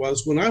happened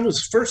was when I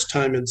was first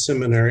time in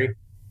seminary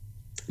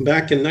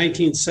back in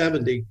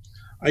 1970,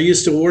 I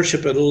used to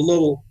worship at a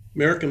little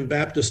American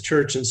Baptist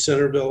church in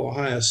Centerville,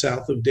 Ohio,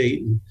 south of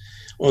Dayton.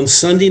 On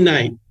Sunday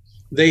night,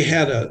 they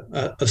had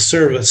a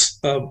service,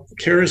 a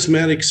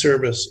charismatic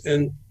service,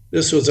 and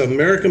this was an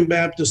American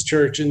Baptist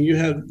church, and you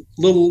had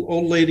little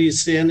old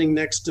ladies standing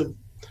next to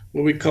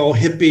what we call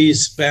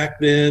hippies back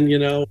then,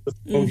 with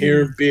long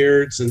hair and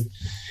beards,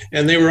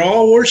 and they were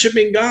all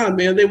worshiping God,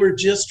 man. They were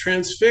just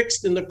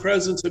transfixed in the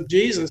presence of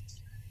Jesus.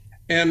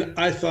 And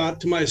I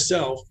thought to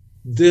myself,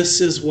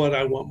 this is what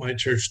I want my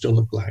church to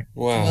look like.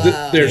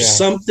 Wow. There's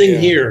something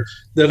here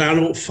that I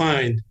don't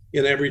find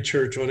in every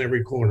church on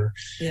every corner.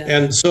 Yeah.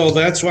 And so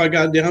that's why I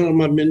got down on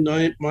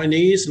my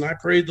knees and I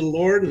prayed the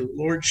Lord, and the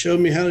Lord showed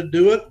me how to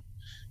do it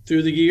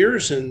through the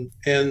years, and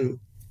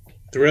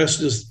the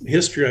rest is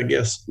history, I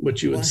guess,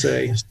 what you would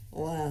say.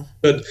 Wow.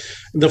 But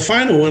the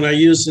final one I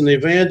used in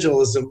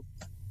evangelism,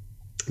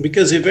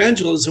 because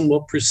evangelism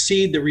will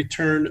precede the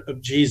return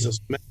of Jesus,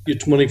 Matthew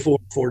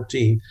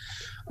 24:14.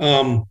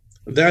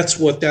 That's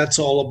what that's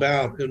all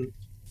about.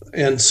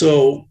 And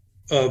so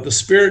the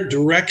Spirit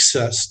directs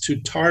us to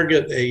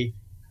target a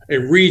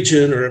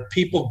region or a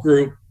people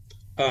group.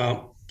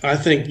 I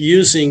think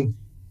using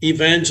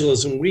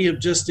evangelism, we have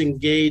just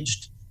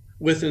engaged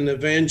with an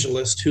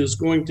evangelist who's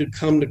going to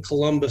come to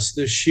Columbus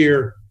this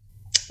year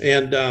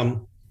and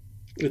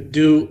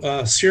do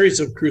a series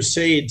of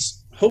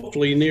crusades,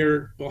 hopefully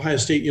near Ohio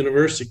State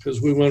University,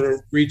 because we want to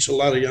reach a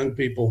lot of young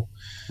people.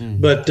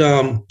 But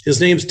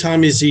his name's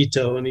Tommy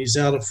Zito, and he's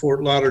out of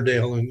Fort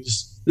Lauderdale, and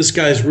this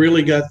guy's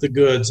really got the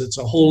goods. It's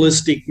a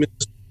holistic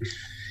ministry.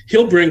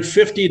 He'll bring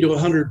 50 to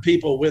 100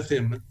 people with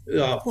him,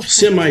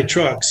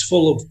 semi-trucks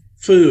full of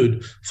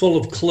food, full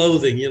of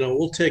clothing.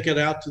 We'll take it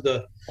out to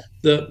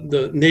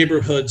the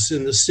neighborhoods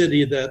in the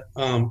city that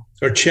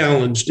are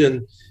challenged,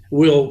 and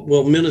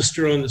we'll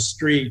minister on the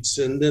streets,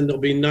 and then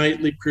there'll be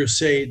nightly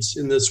crusades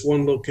in this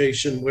one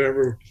location,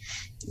 wherever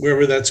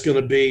that's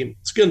going to be.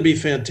 It's going to be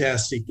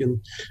fantastic.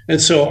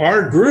 And so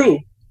our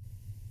group,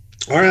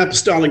 our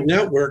apostolic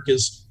network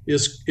is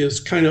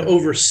kind of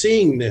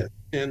overseeing that.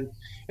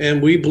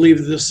 And we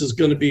believe this is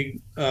going to be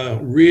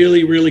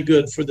really, really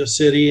good for the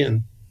city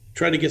and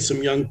try to get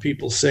some young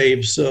people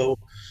saved. So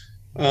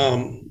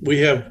we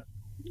have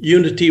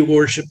unity,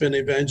 worship, and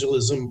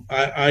evangelism.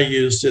 I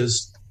used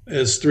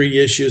as three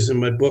issues in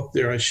my book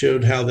there. I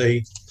showed how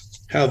they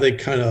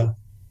kind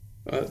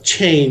of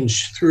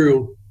change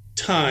through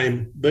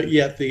time, but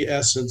yet the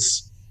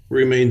essence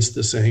remains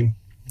the same.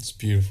 It's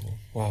beautiful.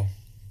 Wow.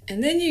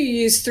 And then you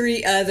use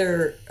three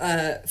other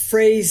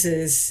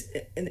phrases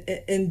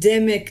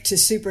endemic to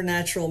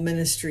supernatural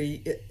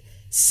ministry: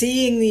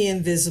 seeing the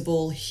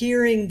invisible,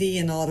 hearing the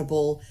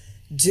inaudible,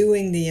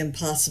 doing the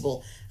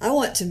impossible. I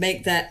want to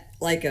make that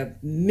like a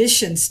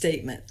mission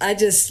statement.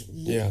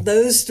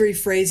 Those three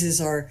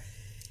phrases are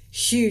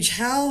huge.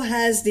 How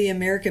has the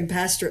American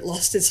pastorate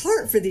lost its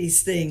heart for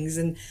these things?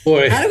 And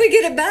Boy. How do we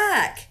get it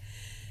back?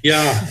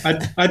 Yeah,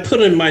 I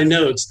put in my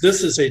notes,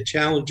 this is a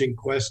challenging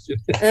question.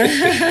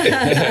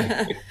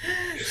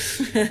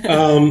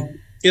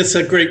 It's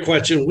a great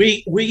question.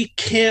 We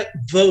can't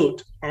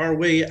vote our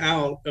way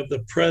out of the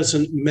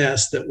present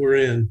mess that we're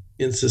in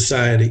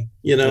society,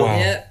 you know? Wow.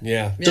 Yep.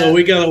 Yeah. So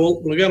we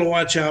gotta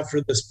watch out for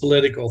this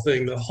political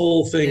thing. The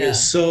whole thing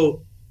is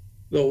so,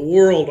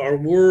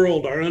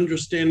 our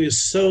understanding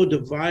is so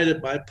divided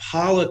by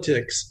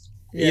politics,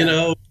 you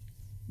know,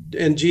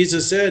 and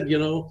Jesus said, you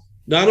know,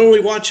 not only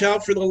watch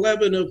out for the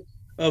leaven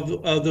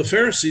of the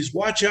Pharisees,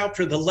 watch out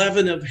for the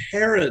leaven of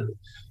Herod.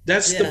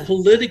 That's the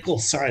political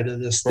side of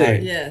this thing.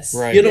 Right. Yes.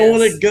 Right. You don't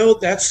want to go,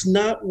 that's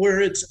not where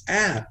it's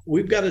at.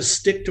 We've got to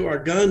stick to our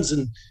guns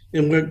and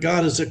where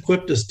God has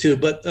equipped us to.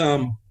 But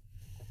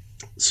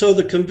so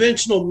the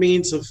conventional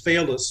means have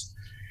failed us.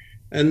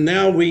 And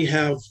now we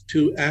have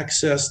to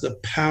access the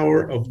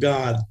power of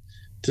God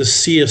to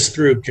see us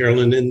through,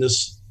 Carolyn, in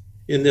this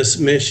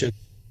mission.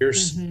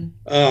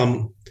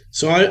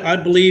 So I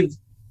believe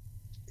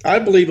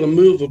a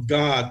move of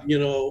God, you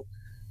know,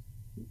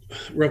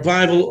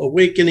 revival,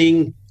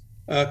 awakening,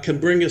 can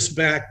bring us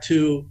back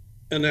to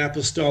an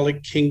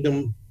apostolic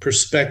kingdom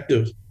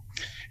perspective.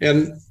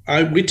 And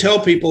we tell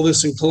people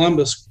this in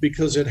Columbus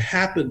because it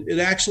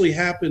actually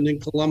happened in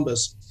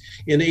Columbus.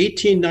 In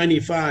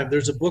 1895,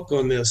 there's a book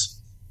on this.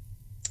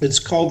 It's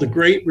called The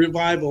Great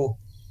Revival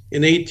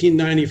in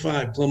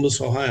 1895,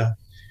 Columbus, Ohio.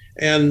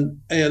 And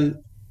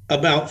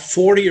about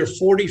 40 or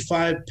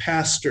 45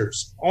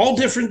 pastors, all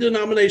different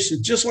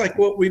denominations, just like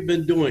what we've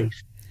been doing,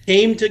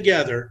 came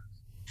together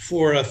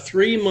for a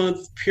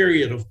 3-month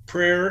period of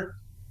prayer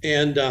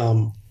and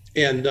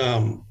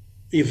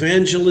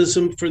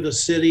evangelism for the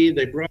city.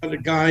 They brought a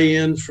guy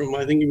in from,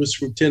 I think he was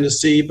from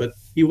Tennessee, but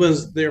he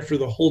wasn't there for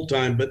the whole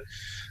time.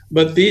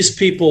 But these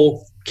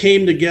people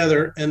came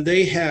together, and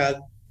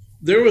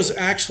there was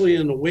actually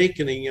an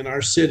awakening in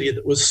our city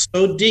that was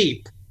so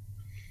deep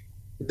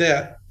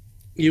that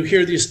you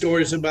hear these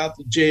stories about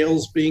the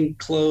jails being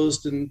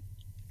closed, and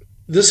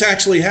this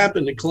actually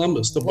happened in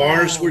Columbus. The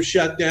bars were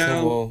shut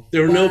down. Cool.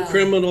 There were no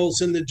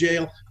criminals in the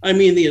jail. I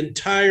mean, the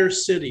entire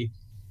city,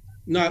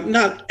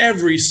 not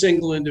every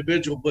single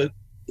individual, but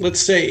let's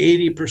say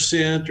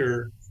 80%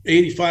 or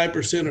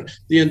 85%, or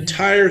the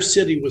entire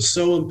city was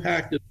so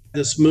impacted by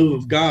this move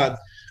of God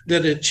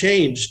that it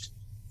changed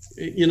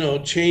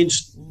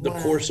the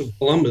course of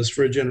Columbus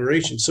for a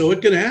generation. So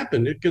it can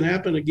happen. It can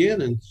happen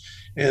again.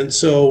 And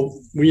so,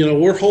 you know,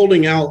 we're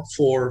holding out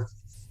for,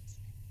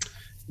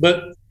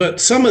 but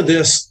some of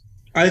this,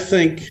 I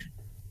think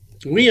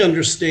we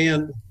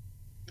understand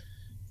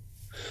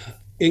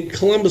in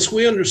Columbus,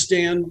 we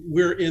understand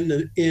we're in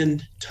the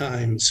end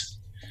times.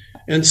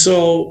 And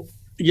so,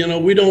 you know,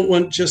 we don't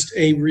want just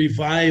a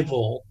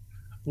revival.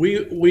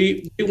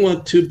 We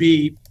want to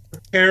be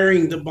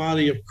preparing the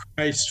body of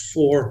Christ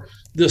for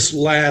this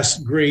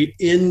last great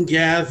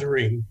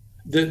ingathering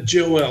that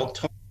Joel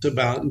talks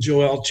about in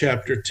Joel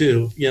chapter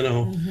 2. You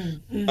know,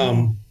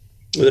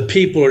 the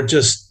people are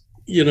just,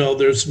 you know,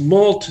 there's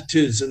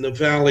multitudes in the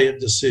valley of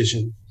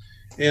decision,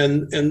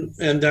 and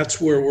that's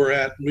where we're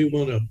at. We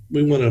want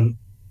to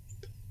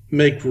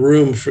make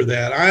room for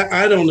that.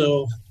 I don't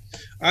know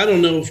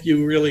if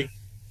you really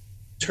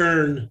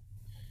turn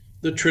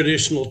the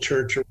traditional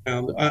church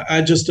around.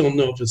 I just don't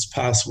know if it's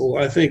possible.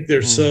 I think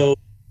they're so,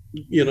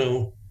 you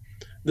know,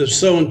 they're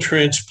so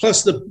entrenched.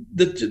 Plus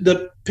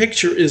the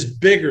picture is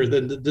bigger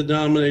than the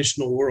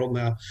denominational world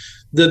now.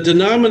 The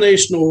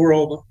denominational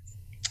world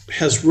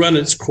has run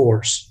its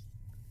course.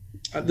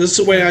 This is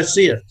the way I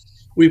see it.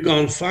 We've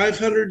gone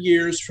 500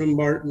 years from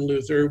Martin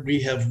Luther.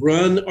 We have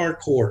run our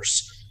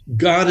course.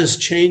 God is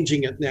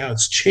changing it now.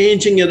 It's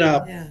changing it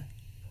up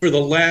for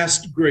the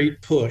last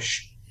great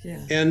push.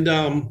 Yeah. And,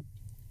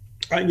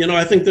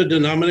 I think the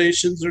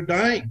denominations are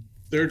dying.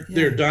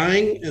 They're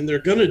dying, and they're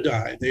going to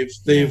die.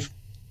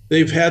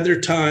 They've had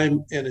their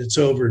time, and it's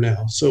over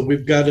now. So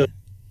we've got to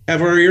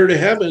have our ear to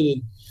heaven,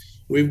 and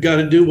we've got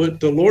to do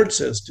what the Lord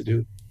says to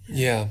do.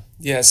 Yeah.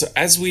 So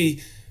as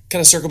we kind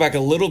of circle back a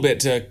little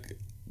bit to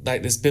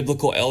like this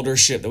biblical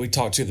eldership that we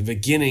talked to at the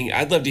beginning,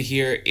 I'd love to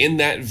hear, in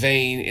that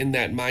vein, in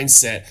that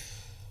mindset,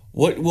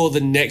 what will the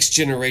next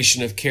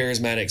generation of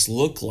charismatics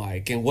look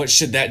like? And what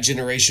should that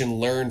generation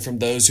learn from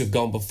those who have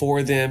gone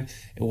before them?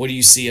 And what do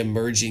you see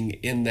emerging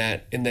in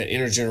that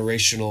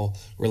intergenerational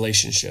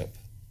relationship?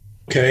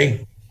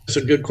 Okay, that's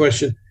a good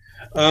question.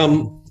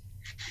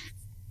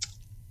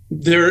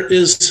 There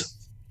is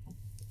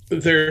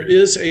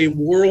a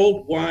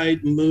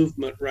worldwide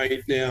movement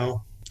right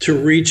now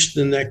to reach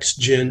the next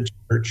gen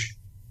church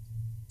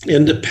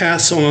and to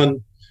pass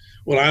on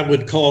what I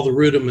would call the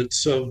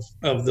rudiments of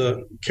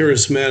the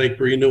charismatic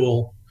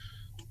renewal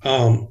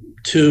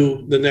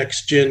to the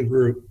next gen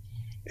group.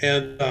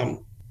 And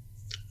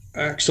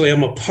actually,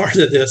 I'm a part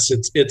of this.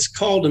 It's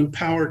called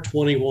Empower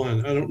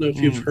 21. I don't know if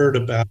you've heard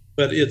about it,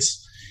 but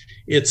it's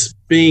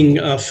being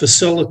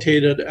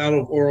facilitated out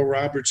of Oral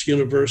Roberts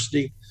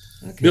University.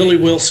 Okay. Billy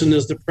Wilson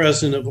is the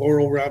president of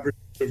Oral Roberts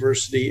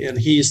University, and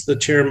he's the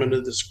chairman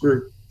of this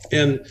group.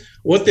 And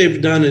what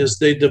they've done is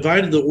they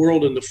divided the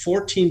world into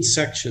 14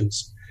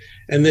 sections,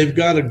 and they've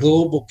got a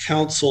global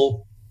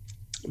council.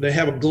 They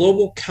have a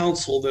global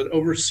council that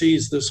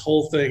oversees this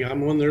whole thing.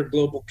 I'm on their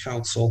global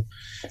council,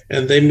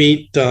 and they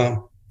meet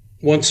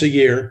once a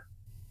year.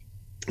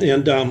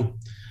 And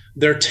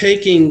they're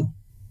targeting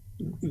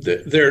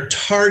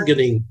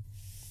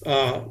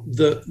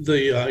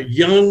the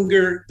young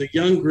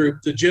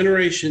group, the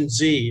Generation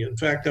Z. In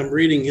fact, I'm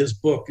reading his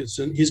book.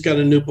 He's got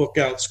a new book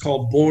out. It's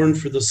called Born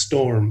for the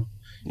Storm.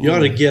 You ought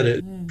to get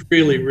it.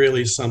 Really,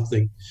 really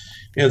something.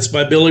 And it's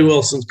by Billy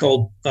Wilson. It's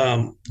called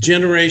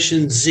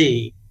Generation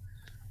Z,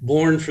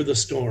 Born for the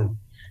Storm.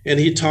 And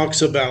he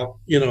talks about,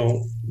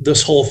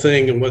 this whole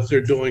thing and what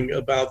they're doing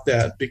about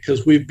that,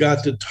 because we've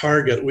got to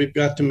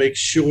make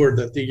sure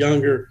that the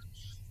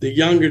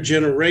younger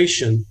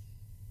generation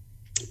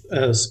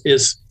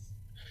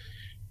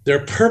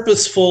they're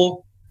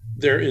purposeful,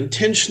 they're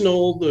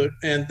intentional,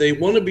 and they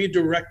want to be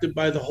directed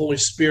by the Holy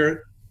Spirit.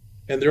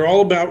 And they're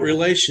all about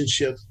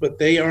relationships, but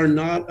they are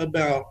not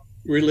about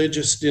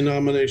religious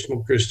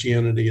denominational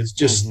Christianity. It's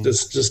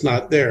just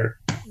not there.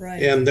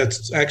 Right. And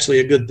that's actually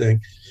a good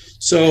thing.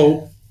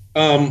 So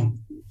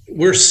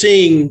we're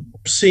seeing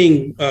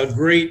a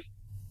great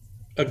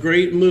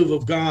move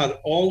of God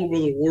all over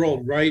the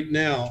world right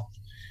now.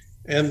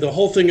 And the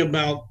whole thing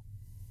about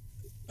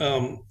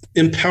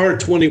Empower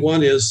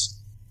 21 is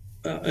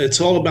it's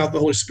all about the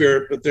Holy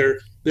Spirit, but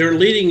they're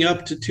leading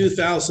up to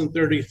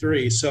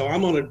 2033. So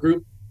I'm on a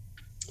group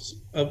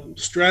of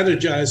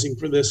strategizing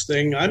for this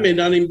thing. I may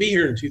not even be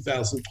here in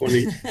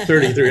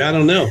 2033. I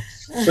don't know.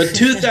 But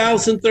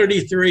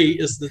 2033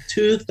 is the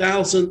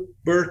 2000th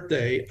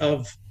birthday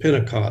of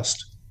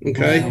Pentecost.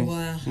 Okay. Oh,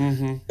 wow.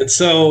 Mm-hmm. And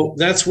so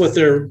that's what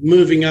they're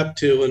moving up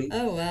to. And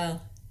oh,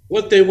 wow.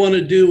 What they want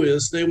to do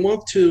is they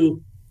want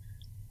to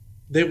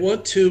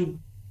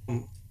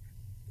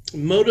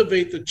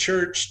motivate the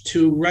church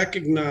to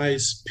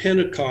recognize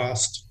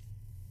Pentecost.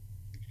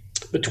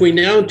 Between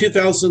now and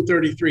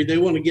 2033, they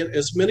want to get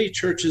as many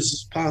churches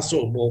as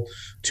possible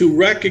to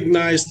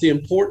recognize the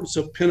importance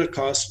of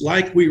Pentecost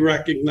like we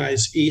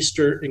recognize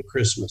Easter and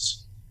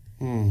Christmas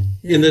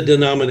in the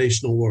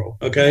denominational world,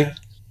 okay? Yeah.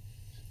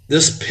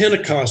 This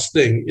Pentecost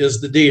thing is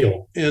the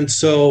deal. And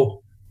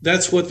so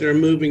that's what they're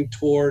moving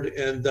toward.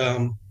 And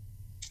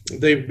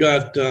they've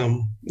got,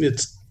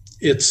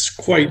 it's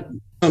quite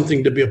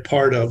something to be a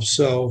part of.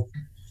 So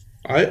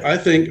I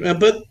think,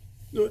 but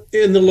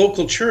in the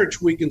local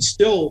church, we can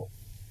still,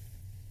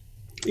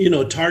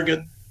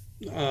 target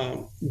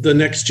the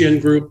next gen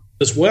group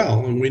as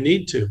well, and we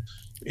need to.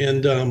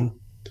 And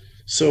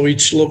so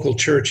each local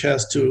church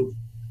has to,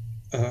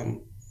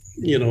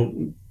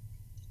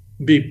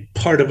 be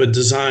part of a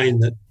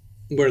design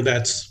where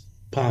that's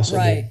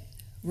possible.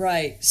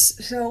 Right.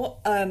 So,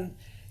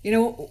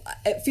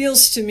 it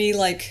feels to me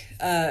like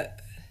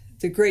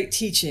the great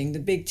teaching, the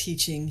big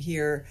teaching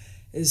here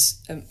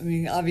is,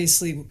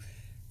 obviously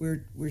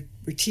we're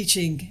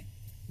teaching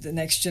the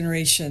next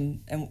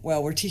generation, and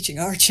we're teaching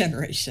our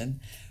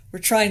generation. We're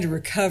trying to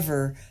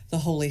recover the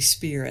Holy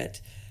Spirit.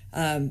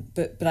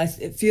 But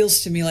it feels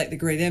to me like the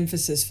great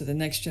emphasis for the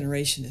next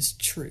generation is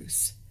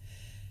truth.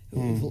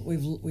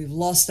 We've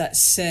lost that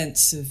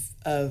sense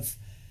of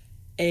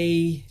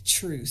a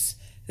truth,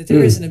 that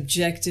there is an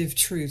objective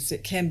truth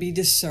that can be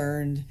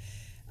discerned,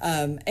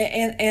 and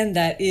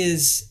that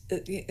is,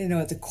 at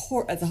the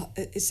core,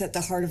 it's at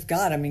the heart of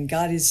God.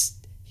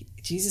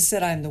 Jesus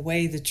said, "I am the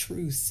way, the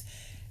truth,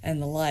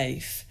 and the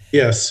life."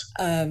 Yes.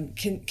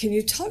 Can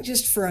you talk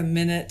just for a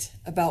minute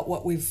about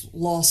what we've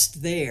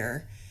lost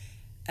there,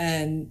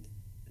 and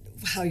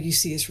how you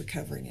see us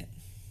recovering it?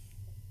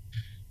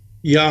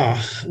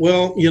 Yeah,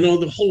 well,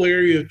 the whole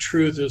area of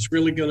truth is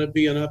really going to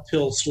be an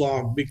uphill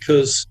slog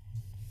because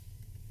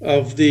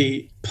of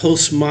the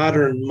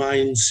postmodern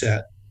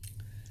mindset.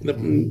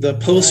 The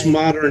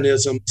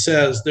postmodernism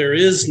says there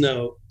is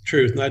no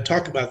truth. And I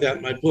talk about that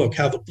in my book,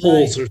 how the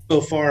poles are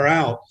so far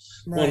out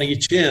on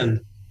each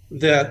end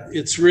that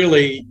it's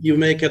really, you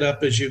make it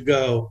up as you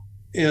go.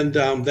 And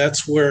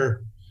that's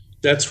where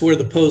the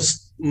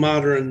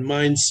postmodern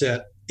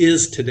mindset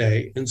is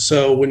today. And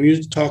so when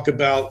you talk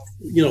about,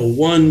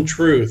 one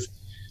truth,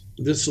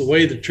 this is the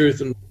way, the truth,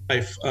 and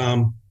life,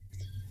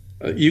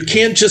 you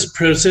can't just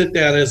present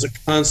that as a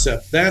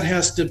concept. That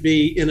has to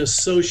be in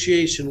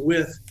association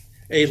with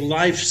a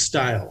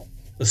lifestyle,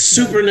 a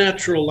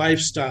supernatural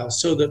lifestyle,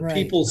 so that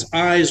people's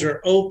eyes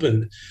are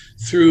opened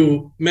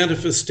through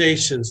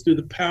manifestations, through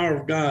the power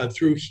of God,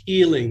 through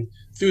healing,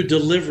 through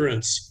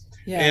deliverance.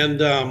 And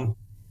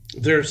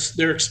they're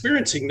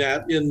experiencing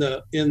that in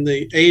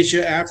the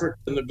Asia, Africa,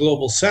 and the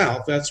global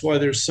South. That's why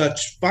there's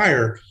such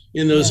fire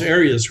in those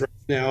areas right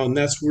now, and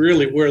that's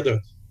really where the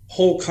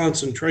whole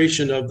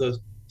concentration of the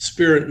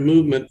Spirit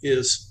movement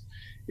is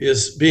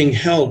being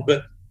held.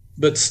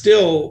 But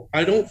still,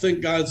 I don't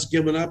think God's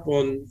given up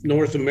on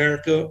North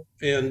America,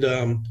 and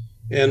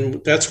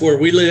that's where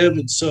we live,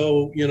 and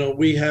so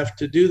we have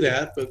to do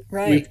that. But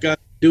we've got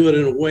to do it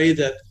in a way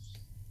that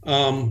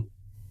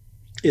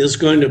is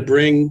going to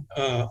bring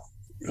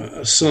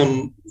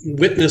some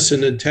witness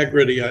and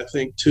integrity, I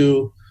think,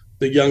 to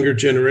the younger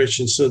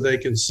generation so they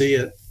can see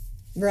it.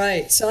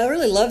 Right. So I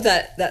really love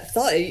that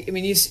thought. I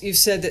mean, you've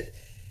said that,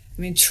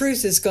 I mean,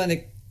 truth is going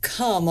to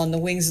come on the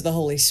wings of the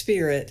Holy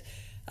Spirit.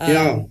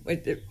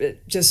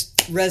 It just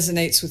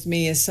resonates with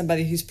me as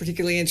somebody who's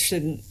particularly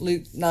interested in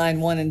Luke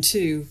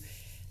 9:1-2.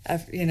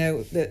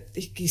 That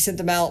he sent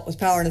them out with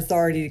power and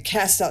authority to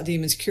cast out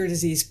demons, cure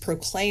disease,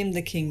 proclaim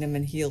the kingdom,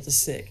 and heal the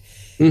sick.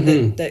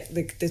 Mm-hmm.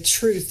 The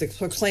truth, the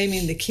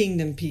proclaiming the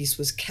kingdom piece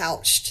was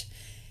couched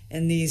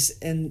in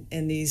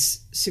these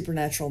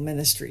supernatural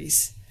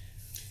ministries.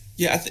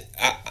 Yeah,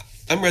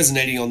 I'm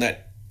resonating on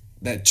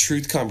that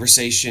truth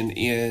conversation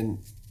in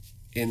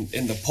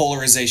the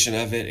polarization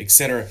of it,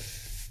 etc.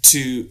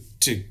 To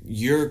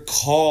your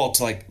call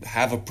to like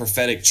have a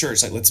prophetic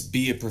church, like let's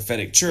be a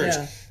prophetic church.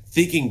 Yeah.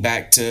 Thinking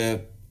back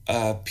to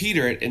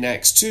Peter in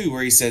Acts 2,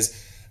 where he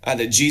says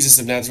that Jesus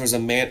of Nazareth was a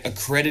man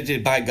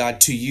accredited by God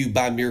to you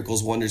by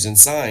miracles, wonders, and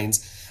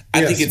signs.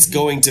 I think it's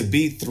going to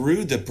be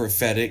through the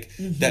prophetic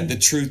that the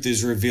truth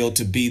is revealed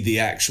to be the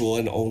actual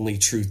and only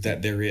truth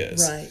that there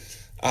is. Right.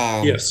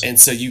 And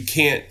so you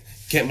can't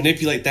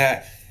manipulate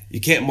that.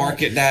 You can't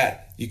market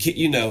that. You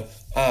can't,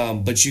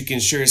 but you can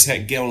sure as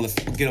heck get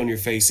on your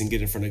face and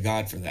get in front of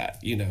God for that.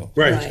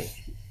 Right.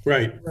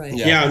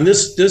 Yeah. And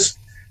this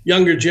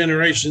younger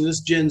generation, this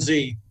Gen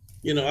Z,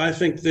 I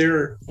think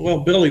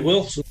Billy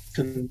Wilson's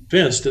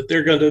convinced that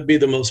they're going to be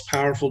the most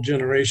powerful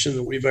generation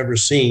that we've ever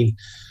seen.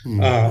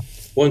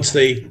 Once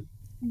they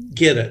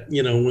get it,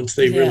 once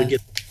they really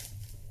get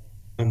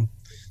it.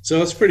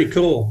 So it's pretty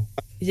cool.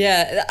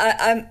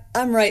 Yeah,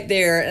 I'm right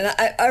there. And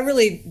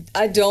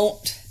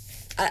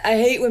I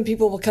hate when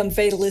people become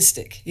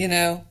fatalistic,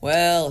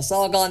 well, it's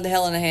all gone to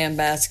hell in a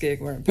handbasket.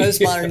 We're in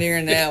postmodern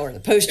era now, we're in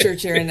the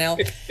post-church era now.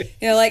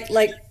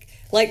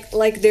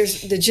 Like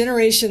there's the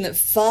generation that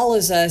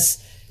follows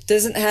us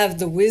doesn't have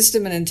the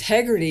wisdom and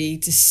integrity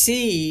to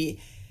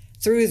see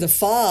through the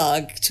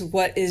fog to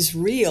what is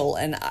real.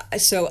 And I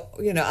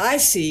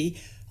see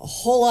a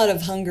whole lot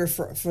of hunger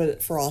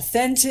for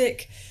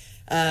authentic,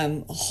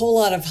 a whole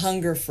lot of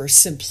hunger for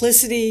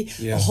simplicity,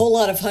 a whole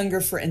lot of hunger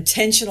for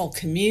intentional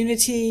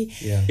community.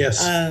 Yeah.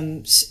 Yes.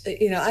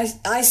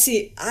 I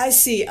see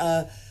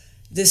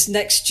this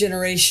next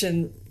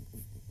generation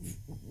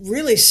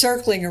really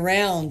circling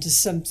around to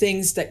some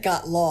things that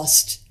got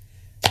lost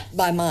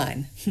by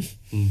mine.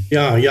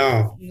 Yeah.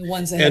 The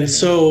ones ahead and of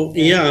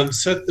me.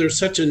 So, there's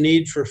such a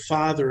need for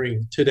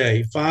fathering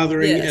today,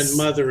 and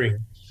mothering.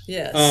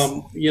 Yes.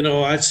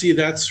 I see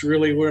that's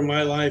really where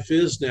my life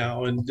is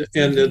now, and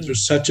that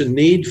there's such a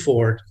need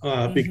for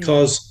it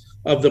because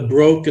of the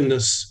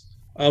brokenness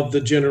of the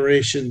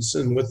generations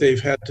and what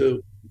they've had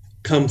to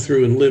come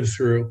through and live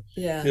through.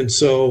 Yeah. And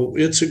so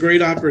it's a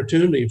great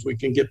opportunity if we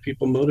can get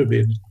people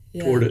motivated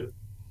toward it.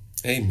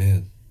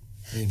 Amen.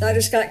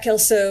 Dr. Scott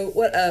Kelso,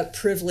 what a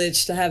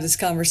privilege to have this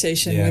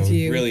conversation with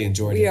you. Really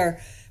enjoyed it.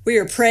 We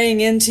are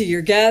praying into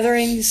your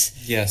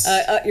gatherings. Yes.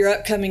 Your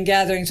upcoming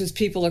gatherings with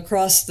people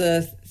across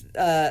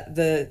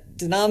the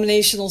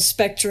denominational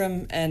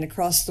spectrum and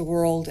across the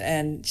world,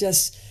 and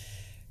just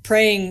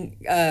praying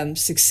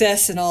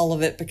success in all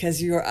of it,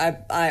 because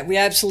we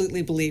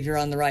absolutely believe you're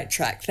on the right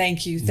track.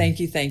 Thank you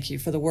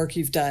for the work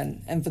you've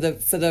done and for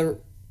the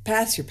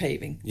paths you're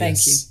paving.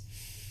 Thank you.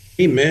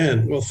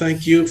 Amen. Well,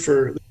 thank you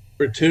for the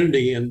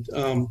opportunity. And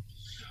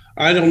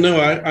I don't know,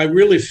 I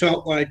really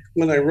felt like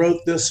when I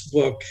wrote this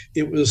book,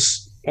 it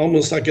was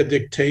almost like a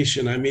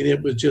dictation. I mean,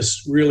 it was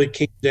just really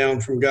came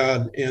down from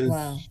God, and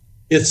wow.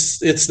 It's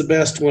the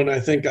best one I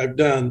think I've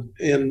done.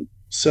 And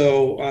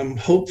so I'm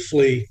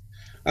hopefully,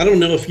 I don't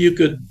know if you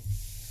could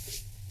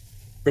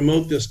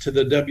promote this to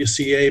the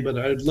WCA, but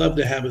I'd love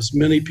to have as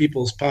many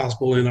people as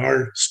possible in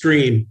our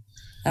stream.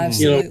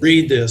 Absolutely.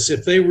 Read this.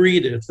 If they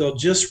read it, if they'll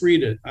just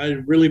read it, I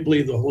really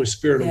believe the Holy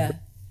Spirit will.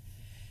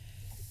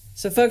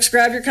 So folks,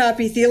 grab your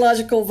copy,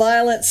 Theological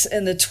Violence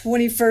in the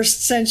 21st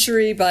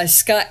Century by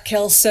Scott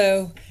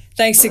Kelso.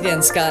 Thanks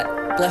again,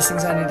 Scott.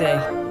 Blessings on your day.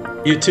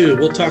 You too.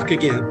 We'll talk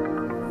again.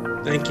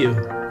 Thank you.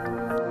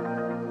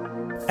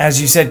 As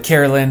you said,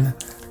 Carolyn,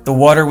 the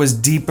water was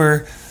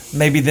deeper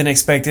maybe than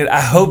expected. I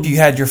hope you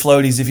had your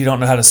floaties if you don't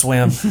know how to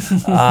swim.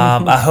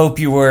 I hope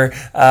you were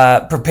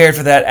prepared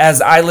for that.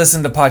 As I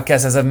listen to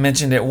podcasts, as I've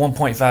mentioned at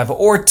 1.5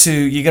 or 2,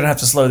 you're going to have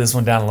to slow this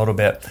one down a little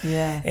bit.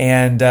 Yeah.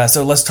 And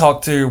so let's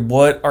talk through,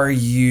 what are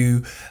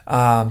you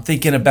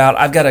thinking about?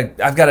 I've got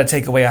a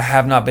takeaway I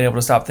have not been able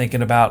to stop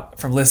thinking about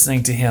from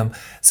listening to him.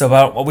 So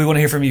we want to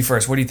hear from you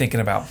first. What are you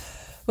thinking about?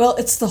 Well,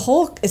 it's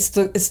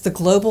the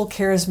global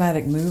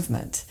charismatic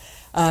movement.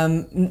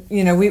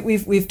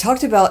 We've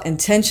talked about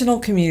intentional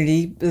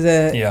community,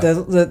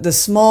 the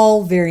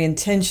small, very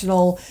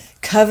intentional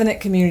covenant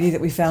community that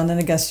we found in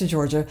Augusta,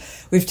 Georgia.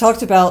 We've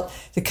talked about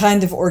the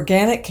kind of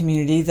organic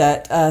community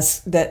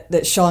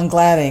that Sean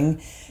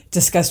Gladding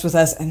discussed with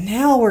us, and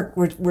now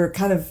we're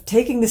kind of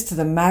taking this to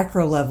the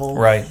macro level,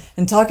 right?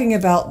 And talking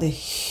about the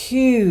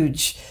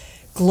huge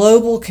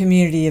global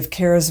community of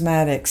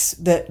charismatics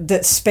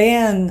that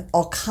span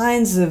all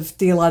kinds of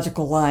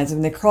theological lines. I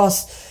mean, they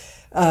cross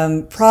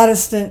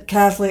Protestant,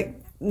 Catholic,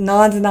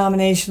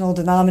 non-denominational,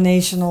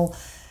 denominational,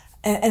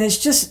 and it's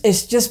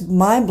just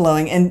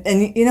mind-blowing. And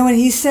when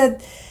he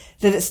said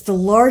that it's the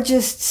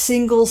largest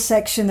single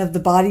section of the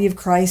body of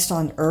Christ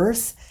on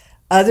earth,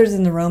 other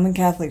than the Roman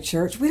Catholic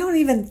Church, we don't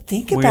even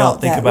think about that. We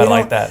don't think about it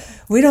like that.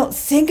 We don't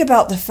think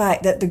about the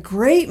fact that the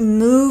great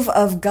move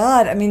of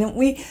God, I mean,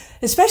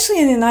 especially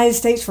in the United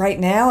States right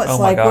now, it's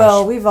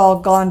well, we've all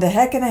gone to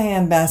heck in a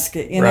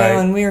handbasket, you know,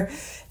 and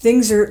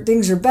things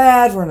are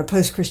bad, we're in a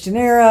post-Christian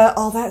era,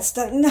 all that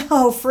stuff.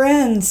 No,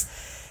 friends,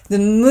 the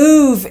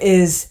move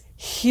is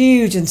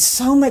huge and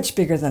so much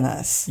bigger than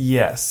us.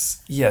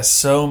 Yes,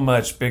 so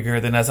much bigger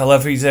than us. I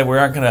love what you said. We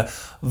aren't going to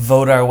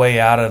vote our way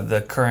out of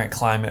the current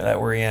climate that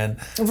we're in,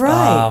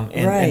 and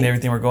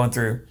everything we're going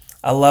through.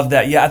 I love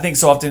that. Yeah, I think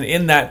so often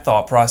in that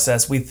thought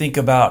process, we think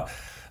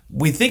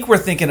we're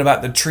thinking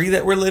about the tree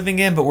that we're living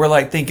in, but we're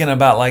like thinking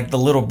about like the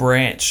little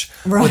branch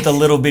with the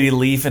little bitty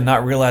leaf and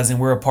not realizing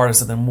we're a part of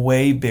something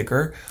way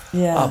bigger,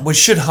 which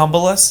should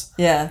humble us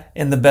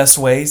in the best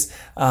ways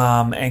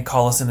and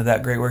call us into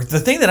that great work. The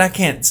thing that I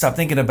can't stop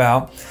thinking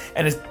about,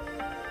 and it's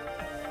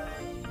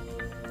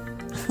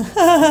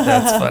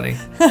that's funny.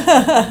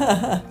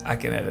 I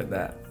can edit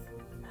that.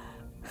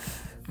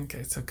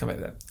 Okay, so come back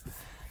to that.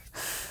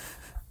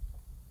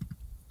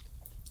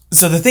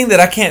 So the thing that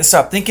I can't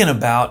stop thinking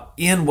about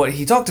in what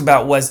he talked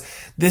about was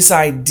this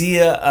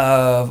idea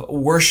of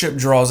worship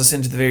draws us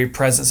into the very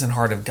presence and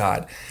heart of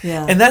God.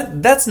 Yeah. And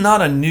that's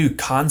not a new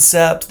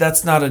concept.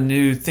 That's not a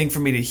new thing for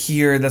me to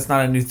hear. That's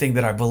not a new thing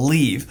that I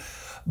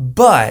believe.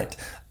 But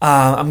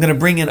I'm going to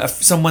bring in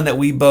someone that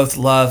we both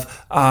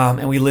love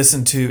and we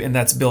listen to, and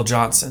that's Bill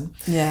Johnson.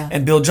 Yeah.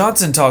 And Bill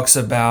Johnson talks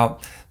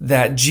about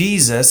that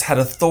Jesus had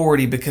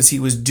authority because he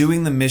was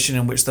doing the mission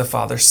in which the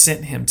Father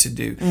sent him to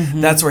do.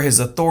 Mm-hmm. That's where his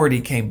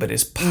authority came, but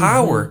his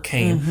power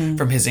came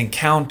from his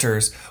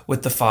encounters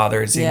with the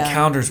Father, his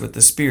encounters with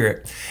the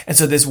Spirit. And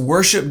so this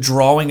worship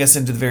drawing us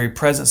into the very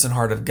presence and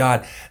heart of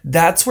God,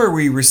 that's where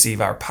we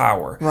receive our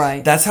power.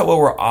 Right. That's what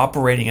we're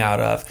operating out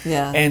of.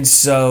 Yeah. And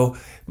so,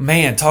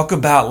 man, talk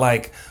about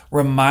like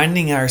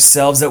reminding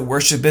ourselves that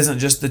worship isn't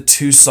just the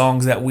two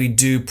songs that we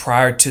do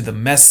prior to the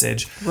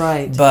message,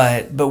 right?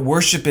 But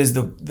worship is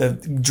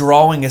the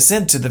drawing us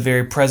into the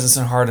very presence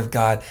and heart of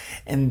God,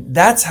 and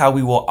that's how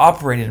we will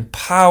operate in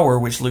power,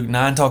 which Luke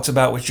 9 talks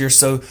about, which you're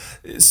so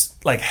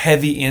like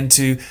heavy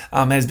into,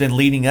 has been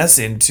leading us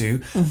into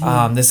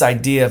this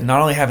idea of not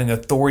only having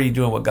authority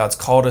doing what God's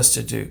called us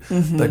to do,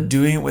 but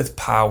doing it with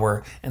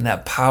power, and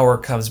that power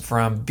comes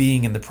from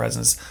being in the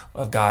presence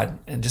of God,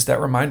 and just that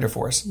reminder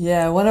for us.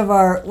 Yeah, one of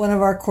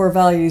our core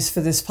values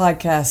for this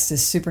podcast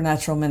is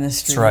supernatural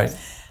ministry. That's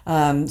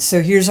right.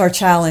 So here's our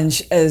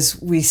challenge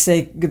as we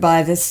say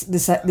goodbye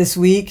this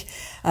week.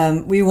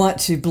 We want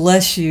to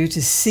bless you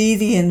to see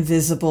the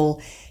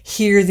invisible,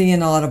 hear the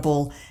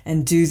inaudible,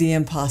 and do the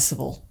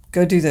impossible.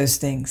 Go do those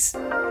things.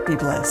 Be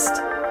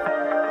blessed.